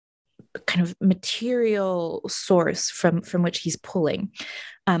kind of material source from which he's pulling.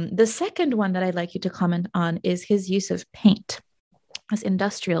 The second one that I'd like you to comment on is his use of paint, as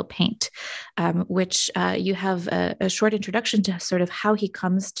industrial paint, which you have a short introduction to sort of how he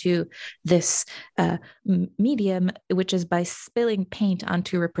comes to this medium, which is by spilling paint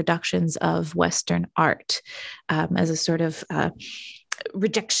onto reproductions of Western art as a sort of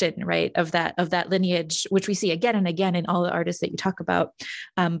rejection, right, of that lineage, which we see again and again in all the artists that you talk about.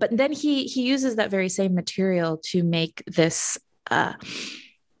 But then he uses that very same material to make this,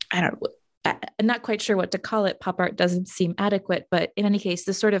 I'm not quite sure what to call it. Pop art doesn't seem adequate, but in any case,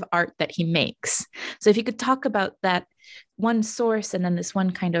 the sort of art that he makes. So if you could talk about that one source and then this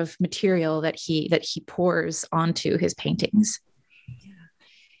one kind of material that he pours onto his paintings.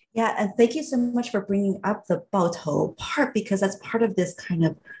 Yeah, and thank you so much for bringing up the Baotou part, because that's part of this kind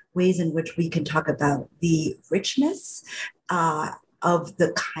of ways in which we can talk about the richness of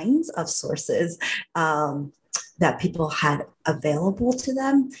the kinds of sources that people had available to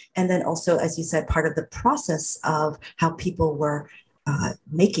them. And then also, as you said, part of the process of how people were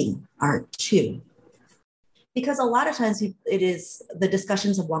making art too. Because a lot of times it is the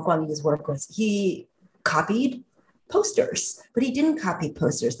discussions of Wang Guangyi's work was he copied posters, but he didn't copy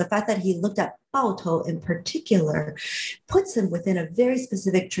posters. The fact that he looked at Baotou in particular puts him within a very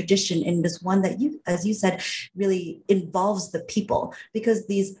specific tradition, and is one that you, as you said, really involves the people, because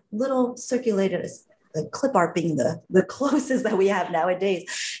these little circulated, clip art being the closest that we have nowadays,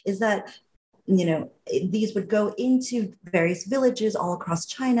 is that, you know, these would go into various villages all across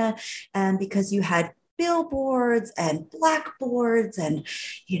China, and because you had billboards and blackboards and,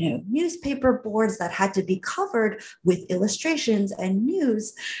 you know, newspaper boards that had to be covered with illustrations and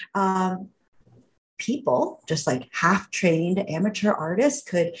news, people, just like half-trained amateur artists,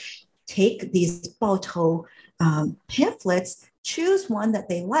 could take these Baotou pamphlets, choose one that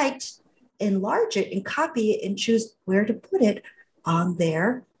they liked, enlarge it and copy it, and choose where to put it on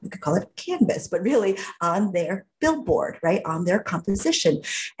their, we could call it canvas, but really on their billboard, right, on their composition.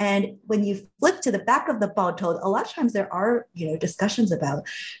 And when you flip to the back of the Baotou, a lot of times there are, you know, discussions about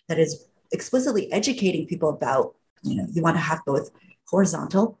that is explicitly educating people about, you know, you want to have both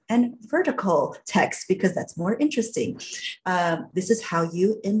horizontal and vertical text because that's more interesting. This is how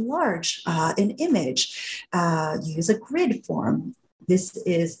you enlarge an image. Use a grid form. This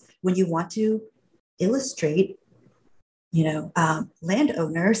is when you want to illustrate, you know,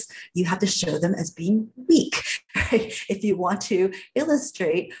 landowners, you have to show them as being weak, right? If you want to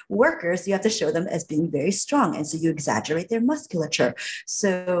illustrate workers, you have to show them as being very strong. And so you exaggerate their musculature.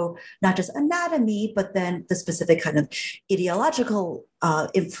 So not just anatomy, but then the specific kind of ideological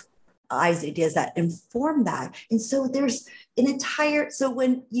ideas that inform that. And so there's an entire, so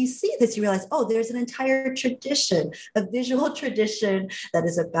when you see this, you realize, oh, there's an entire tradition, a visual tradition that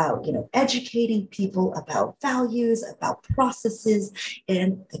is about, you know, educating people about values, about processes.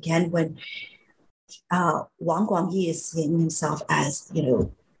 And again, when Wang Guangyi is seeing himself as, you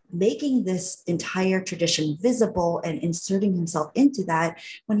know, making this entire tradition visible and inserting himself into that,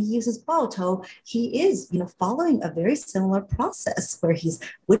 when he uses Baotou, he is, you know, following a very similar process where he's,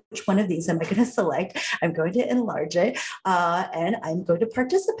 which one of these am I going to select? I'm going to enlarge it, and I'm going to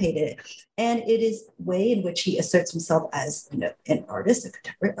participate in it. And it is way in which he asserts himself as, you know, an artist, a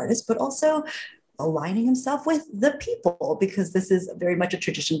contemporary artist, but also aligning himself with the people, because this is very much a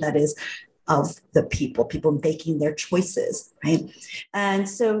tradition that is of the people making their choices, right? And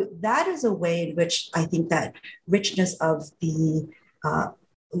so that is a way in which I think that richness of the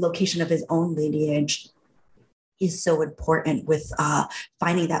location of his own lineage is so important with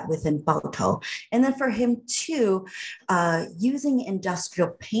finding that within Baotou. And then for him too, using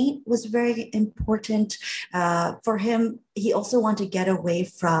industrial paint was very important. For him, he also wanted to get away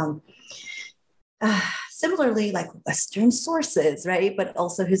from similarly, like Western sources, right? But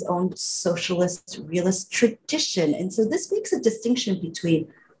also his own socialist, realist tradition. And so this makes a distinction between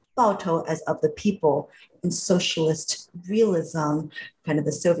Baotou as of the people, and socialist realism, kind of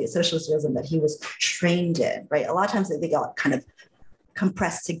the Soviet socialist realism that he was trained in, right? A lot of times they got kind of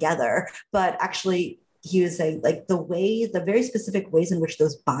compressed together, but actually he was saying like the very specific ways in which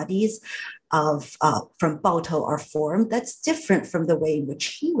those bodies of from Baotou are formed, that's different from the way in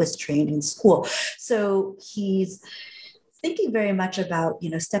which he was trained in school. So he's thinking very much about,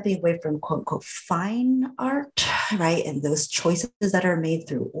 stepping away from quote unquote fine art, right? And those choices that are made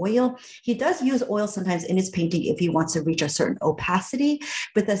through oil. He does use oil sometimes in his painting if he wants to reach a certain opacity,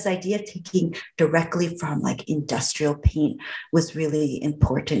 but this idea of taking directly from like industrial paint was really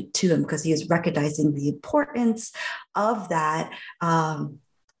important to him because he was recognizing the importance of that,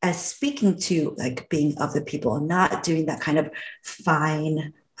 as speaking to like being of the people, not doing that kind of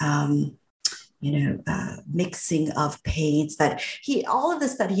fine, mixing of paints all of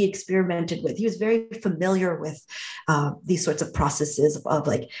this that he experimented with. He was very familiar with these sorts of processes of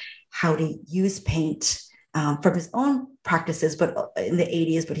like how to use paint from his own practices, but in the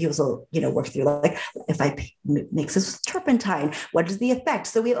 80s, but he also, worked through like, if I mix this with turpentine, what is the effect?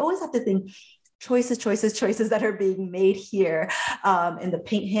 So we always have to think choices that are being made here in the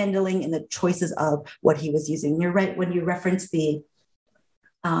paint handling and the choices of what he was using. You're right when you reference the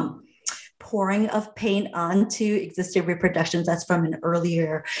pouring of paint onto existing reproductions. That's from an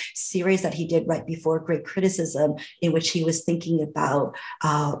earlier series that he did right before Great Criticism, in which he was thinking about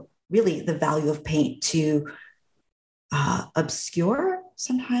really the value of paint to obscure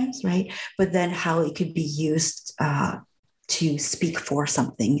sometimes, right? But then how it could be used to speak for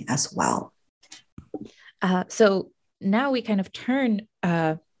something as well. So now we kind of turn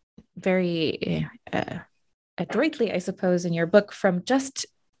very adroitly, I suppose, in your book from just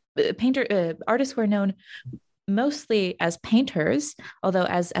artists who are known mostly as painters, although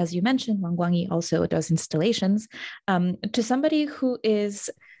as you mentioned, Wang Guangyi also does installations, to somebody who is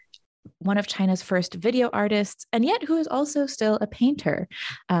one of China's first video artists, and yet who is also still a painter,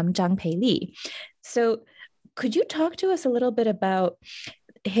 Zhang Peili. So could you talk to us a little bit about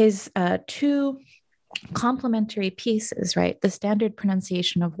his two complementary pieces, right? The Standard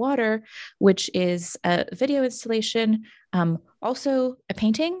Pronunciation of Water, which is a video installation, also a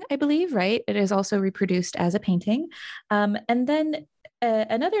painting, I believe, right? It is also reproduced as a painting. And then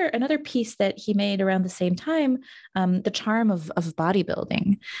another piece that he made around the same time, The Charm of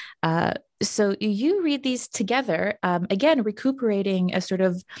Bodybuilding. So you read these together, again, recuperating a sort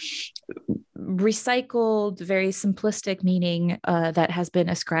of recycled, very simplistic meaning that has been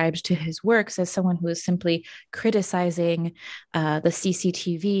ascribed to his works as someone who is simply criticizing the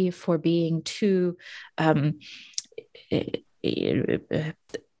CCTV for being too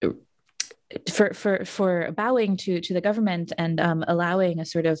for bowing to the government and allowing a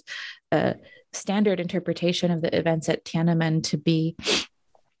sort of standard interpretation of the events at Tiananmen to be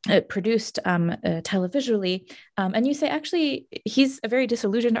produced televisually. And you say, actually, he's a very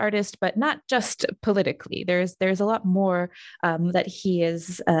disillusioned artist, but not just politically. There's a lot more that he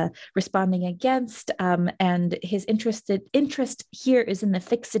is responding against. And his interest here is in the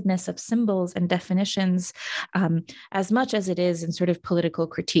fixedness of symbols and definitions, as much as it is in sort of political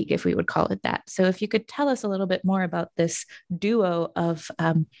critique, if we would call it that. So if you could tell us a little bit more about this duo of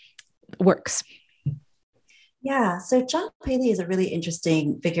works. Yeah, so Zhang Peili is a really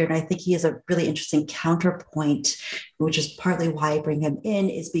interesting figure, and I think he is a really interesting counterpoint, which is partly why I bring him in,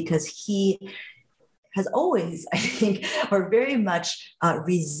 is because he has always, I think, or very much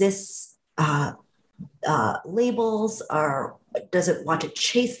resists labels, or doesn't want to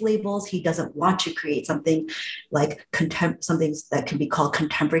chase labels. He doesn't want to create something like something that can be called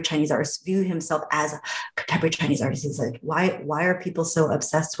contemporary Chinese artists, view himself as a contemporary Chinese artist. He's like, why are people so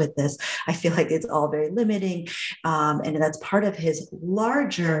obsessed with this? I feel like it's all very limiting. And that's part of his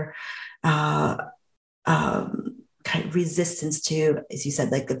larger kind of resistance to, as you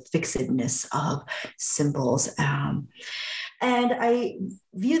said, like the fixedness of symbols. And I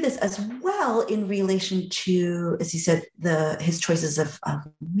view this as well in relation to, as you said, his choices of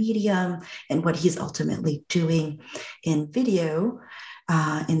medium and what he's ultimately doing in video,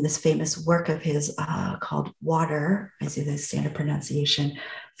 in this famous work of his called Water. I see the standard pronunciation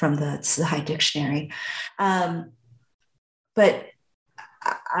from the Cihai Dictionary. But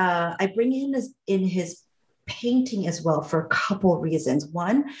I bring in his painting as well for a couple reasons.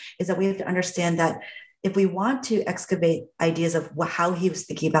 One is that we have to understand that if we want to excavate ideas of how he was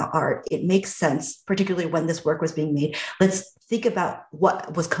thinking about art, it makes sense, particularly when this work was being made. Let's think about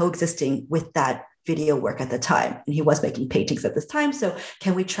what was coexisting with that video work at the time. And he was making paintings at this time. So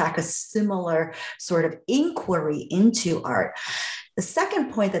can we track a similar sort of inquiry into art? The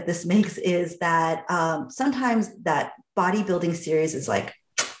second point that this makes is that sometimes that bodybuilding series is like,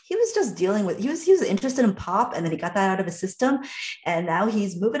 he was just dealing with, he was interested in pop, and then he got that out of his system. And now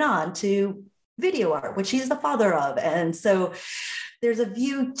he's moving on to video art, which he's the father of. And so there's a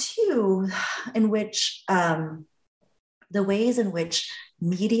view too, in which the ways in which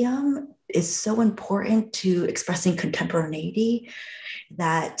medium is so important to expressing contemporaneity,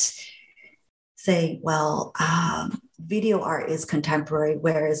 that say, well, video art is contemporary,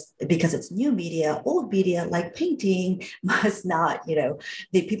 whereas because it's new media, old media like painting must not,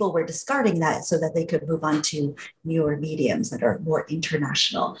 the people were discarding that so that they could move on to newer mediums that are more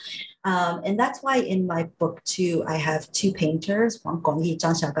international. And that's why in my book too, I have two painters, Wang Gongyi,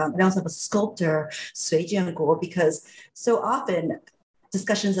 Zhang Xiaogang, and I also have a sculptor, Sui Jianguo, because so often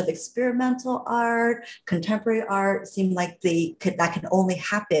discussions of experimental art, contemporary art seem like that can only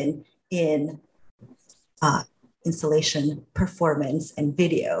happen in installation, performance, and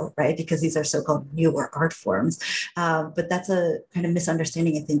video, right? Because these are so-called newer art forms. But that's a kind of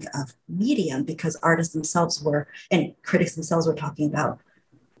misunderstanding, I think, of medium, because artists themselves and critics themselves were talking about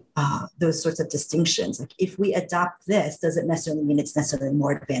those sorts of distinctions. Like, if we adopt this, does it necessarily mean it's necessarily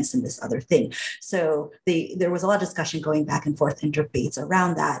more advanced than this other thing? So there was a lot of discussion going back and forth and debates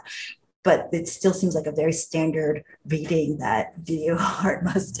around that. But it still seems like a very standard reading that video art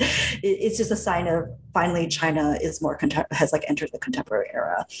it's just a sign of finally China is has entered the contemporary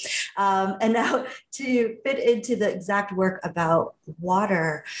era. And now to fit into the exact work about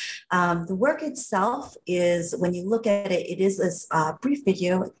water, the work itself is, when you look at it, it is this brief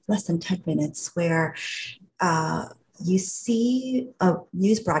video, less than 10 minutes, where you see a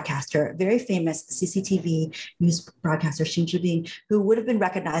news broadcaster, a very famous CCTV news broadcaster, Xing Zhibing, who would have been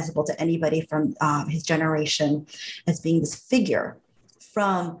recognizable to anybody from his generation as being this figure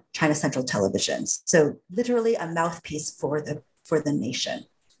from China Central Television. So literally a mouthpiece for the nation.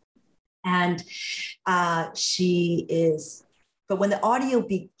 And but when the audio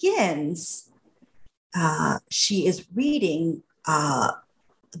begins, she is reading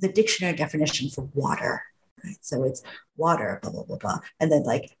the dictionary definition for water. Right? So it's water, blah, blah, blah, blah. And then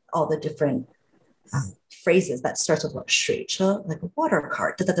all the different phrases that starts with shui che, like a water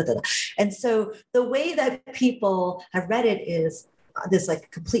cart, da, da, da, da. And so the way that people have read it is this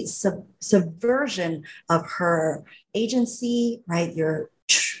complete subversion of her agency, right? You're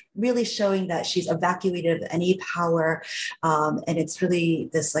really showing that she's evacuated of any power. And it's really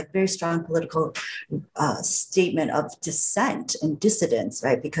this very strong political statement of dissent and dissidence,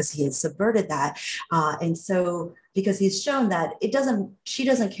 right? Because he has subverted that. And so because he's shown that she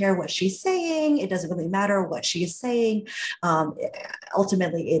doesn't care what she's saying, it doesn't really matter what she is saying.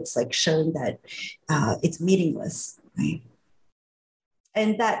 Ultimately, it's showing that it's meaningless, right?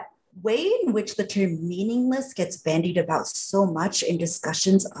 And that way in which the term meaningless gets bandied about so much in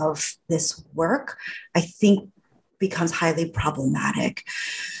discussions of this work, I think becomes highly problematic,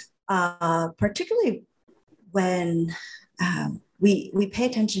 particularly when we pay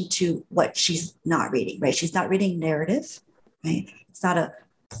attention to what she's not reading, right? She's not reading narrative, right? It's not a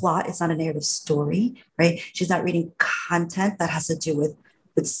plot, it's not a narrative story, right? She's not reading content that has to do with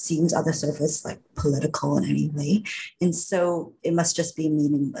what seems on the surface political in any way. And so it must just be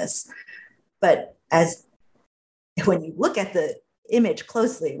meaningless. But when you look at the image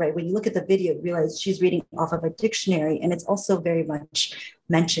closely, right, when you look at the video, you realize she's reading off of a dictionary. And it's also very much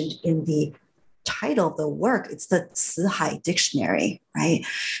mentioned in the title of the work. It's the Cihai Dictionary, right?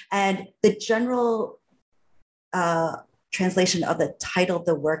 And the general translation of the title of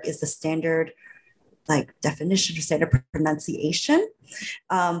the work is the standard definition or standard pronunciation.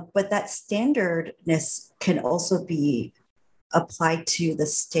 But that standardness can also be applied to the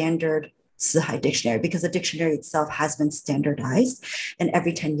standard Cihai Dictionary, because the dictionary itself has been standardized, and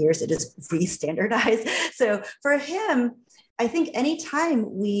every 10 years it is re-standardized. So for him, I think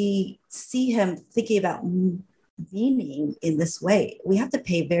anytime we see him thinking about meaning in this way, we have to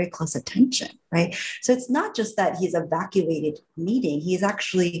pay very close attention, right? So it's not just that he's evacuated meaning, he's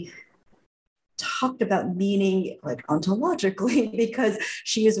actually talked about meaning ontologically, because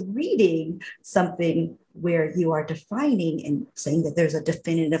she is reading something where you are defining and saying that there's a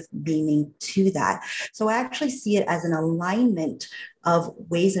definitive meaning to that. So I actually see it as an alignment of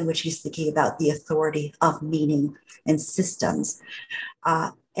ways in which he's thinking about the authority of meaning and systems.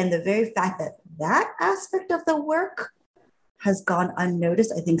 And the very fact that that aspect of the work has gone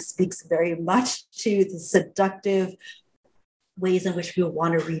unnoticed, I think speaks very much to the seductive ways in which we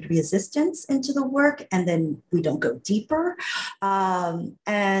want to read resistance into the work, and then we don't go deeper.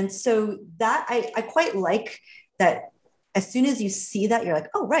 And so that I quite like that. As soon as you see that, you're like,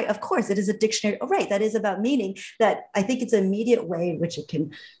 oh, right, of course, it is a dictionary. Oh, right, that is about meaning. That I think it's an immediate way in which it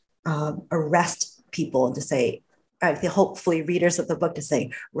can arrest people and to say, hopefully readers of the book to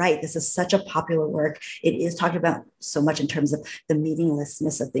say, right, this is such a popular work. It is talking about so much in terms of the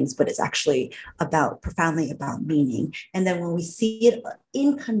meaninglessness of things, but it's actually profoundly about meaning. And then when we see it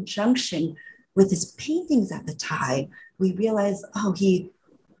in conjunction with his paintings at the time, we realize,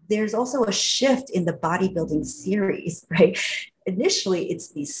 there's also a shift in the bodybuilding series, right? Initially,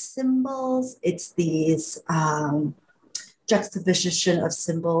 it's these symbols, it's these juxtaposition of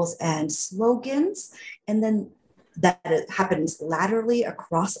symbols and slogans, and then that it happens laterally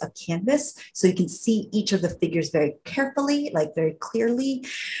across a canvas. So you can see each of the figures very carefully, like very clearly.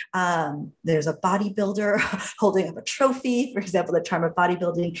 There's a bodybuilder holding up a trophy, for example, the charm of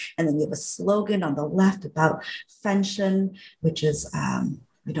bodybuilding. And then you have a slogan on the left about Fenshen, which is,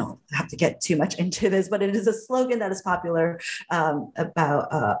 we don't have to get too much into this, but it is a slogan that is popular about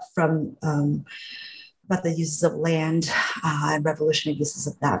the uses of land and revolutionary uses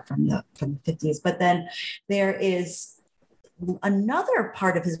of that from the 50s. But then there is another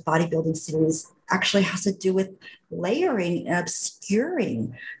part of his bodybuilding series actually has to do with layering and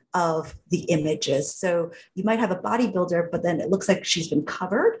obscuring of the images. So you might have a bodybuilder, but then it looks like she's been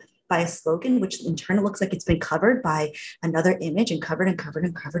covered by a slogan, which in turn looks like it's been covered by another image and covered and covered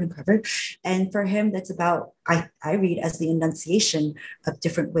and covered and covered. And for him, that's about, I read as the enunciation of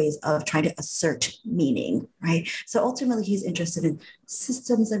different ways of trying to assert meaning, right? So ultimately, he's interested in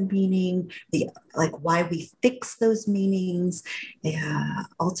systems of meaning, why we fix those meanings.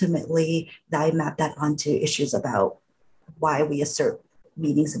 Ultimately, I map that onto issues about why we assert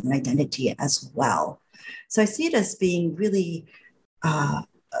meanings and identity as well. So I see it as being really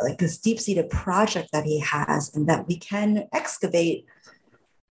like this deep-seated project that he has, and that we can excavate,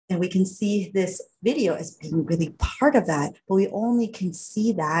 and we can see this video as being really part of that, but we only can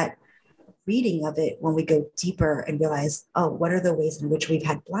see that reading of it when we go deeper and realize, what are the ways in which we've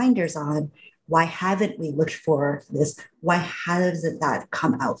had blinders on? Why haven't we looked for this? Why hasn't that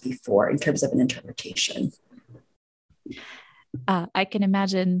come out before in terms of an interpretation? I can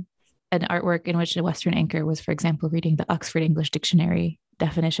imagine an artwork in which a Western anchor was, for example, reading the Oxford English Dictionary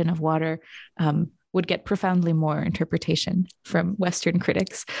definition of water, would get profoundly more interpretation from Western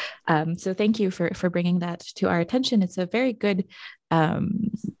critics. So thank you for bringing that to our attention. It's a very good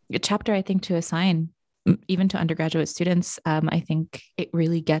chapter, I think, to assign even to undergraduate students. I think it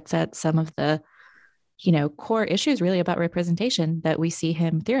really gets at some of the core issues really about representation that we see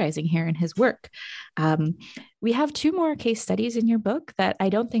him theorizing here in his work. We have 2 more case studies in your book that I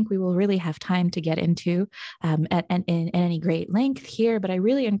don't think we will really have time to get into in any great length here, but I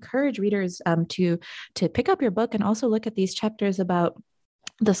really encourage readers to pick up your book and also look at these chapters about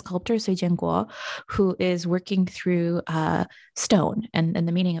the sculptor Sui Jianguo, who is working through stone and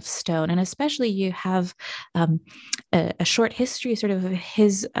the meaning of stone. And especially you have a short history sort of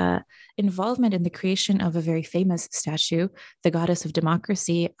his involvement in the creation of a very famous statue, the Goddess of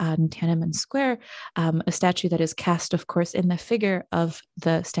Democracy on Tiananmen Square, a statue that is cast, of course, in the figure of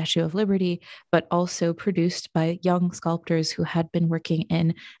the Statue of Liberty, but also produced by young sculptors who had been working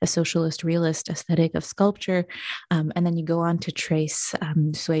in a socialist realist aesthetic of sculpture. And then you go on to trace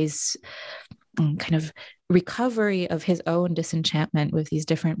Sui's kind of recovery of his own disenchantment with these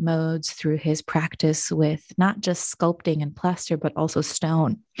different modes through his practice with not just sculpting and plaster, but also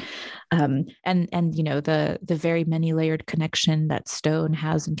stone. And the very many layered connection that stone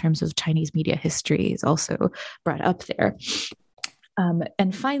has in terms of Chinese media history is also brought up there.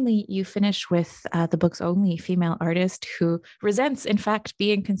 And finally, you finish with the book's only female artist who resents, in fact,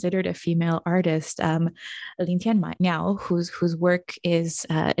 being considered a female artist, Lin Tianmiao, whose work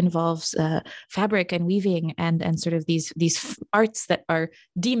involves fabric and weaving and sort of these arts that are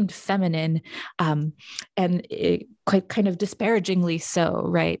deemed feminine, and quite kind of disparagingly so,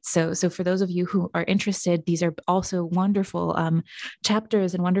 right? So for those of you who are interested, these are also wonderful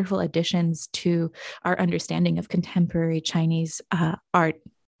chapters and wonderful additions to our understanding of contemporary Chinese art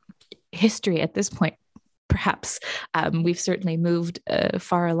history at this point. Perhaps we've certainly moved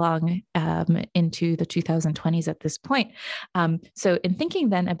far along into the 2020s at this point. So in thinking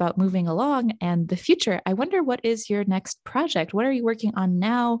then about moving along and the future, I wonder, what is your next project? What are you working on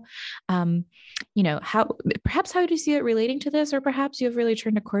now? How do you see it relating to this? Or perhaps you have really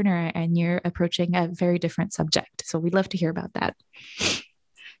turned a corner and you're approaching a very different subject. So we'd love to hear about that.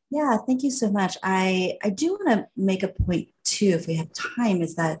 Yeah, thank you so much. I do want to make a point too, if we have time,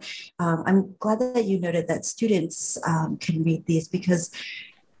 is that I'm glad that you noted that students can read these, because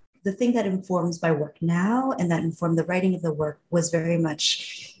the thing that informs my work now and that informed the writing of the work was very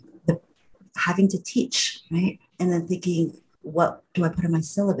much having to teach, right? And then thinking, what do I put in my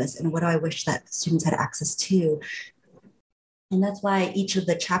syllabus and what do I wish that students had access to? And that's why each of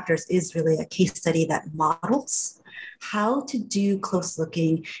the chapters is really a case study that models how to do close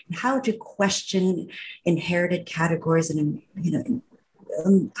looking and how to question inherited categories and,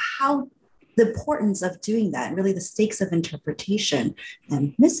 how the importance of doing that and really the stakes of interpretation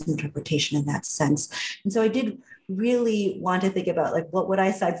and misinterpretation in that sense. And so I did really want to think about like, what would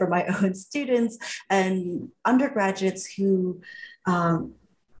I cite for my own students and undergraduates who,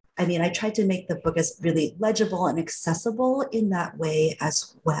 I tried to make the book as really legible and accessible in that way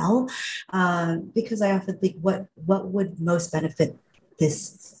as well, because I often think what would most benefit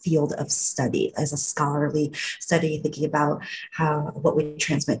this field of study as a scholarly study, thinking about what we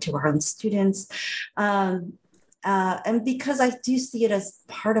transmit to our own students. And because I do see it as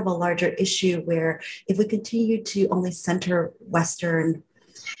part of a larger issue where if we continue to only center Western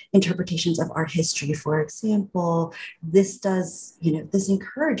interpretations of art history, for example, this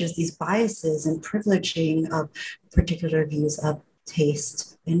encourages these biases and privileging of particular views of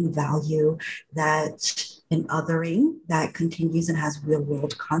taste and value and othering that continues and has real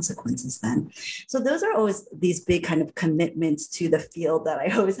world consequences then. So those are always these big kind of commitments to the field that I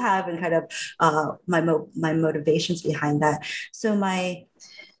always have and kind of my motivations behind that. So my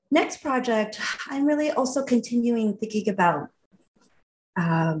next project, I'm really also continuing thinking about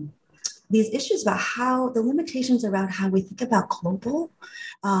these issues about how the limitations around how we think about global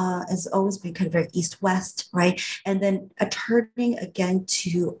has always been kind of very East-West, right? And then turning again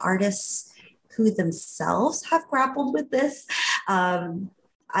to artists who themselves have grappled with this.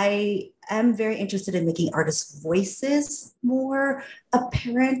 I am very interested in making artists' voices more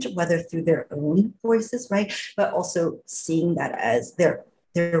apparent, whether through their own voices, right? But also seeing that as their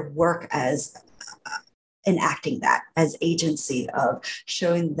work as enacting that as agency of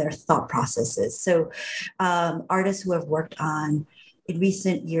showing their thought processes. So artists who have worked on in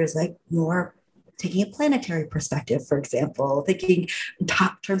recent years, like more taking a planetary perspective, for example, thinking in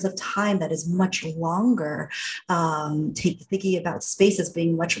terms of time that is much longer, thinking about space as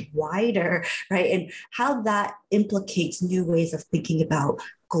being much wider, right? And how that implicates new ways of thinking about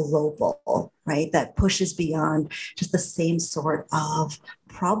global, right? That pushes beyond just the same sort of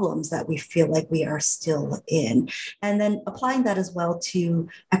problems that we feel like we are still in. And then applying that as well to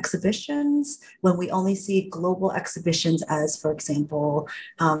exhibitions, when we only see global exhibitions as, for example,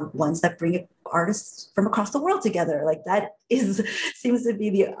 ones that bring artists from across the world together. Like that seems to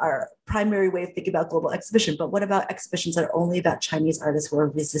be our primary way of thinking about global exhibition. But what about exhibitions that are only about Chinese artists who are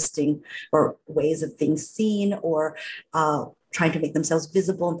resisting or ways of being seen or trying to make themselves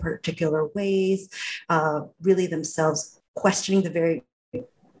visible in particular ways, really themselves questioning the very,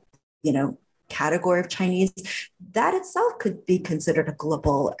 category of Chinese, that itself could be considered a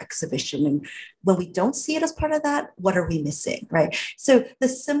global exhibition. And when we don't see it as part of that, what are we missing, right? So the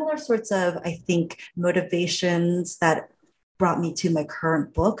similar sorts of, I think, motivations that brought me to my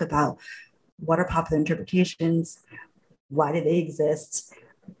current book about what are popular interpretations, why do they exist,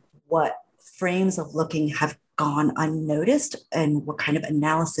 what frames of looking have gone unnoticed, and what kind of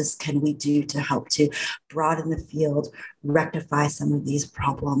analysis can we do to help to broaden the field, rectify some of these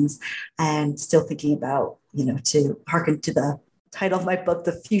problems, and still thinking about, to hearken to the title of my book,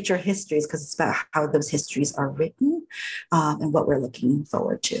 The Future Histories, because it's about how those histories are written and what we're looking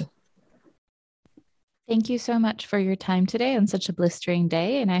forward to. Thank you so much for your time today on such a blistering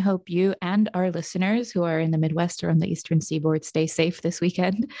day. And I hope you and our listeners who are in the Midwest or on the Eastern Seaboard stay safe this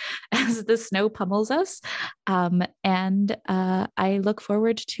weekend as the snow pummels us. And I look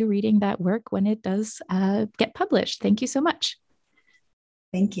forward to reading that work when it does get published. Thank you so much.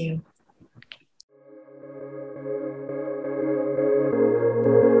 Thank you.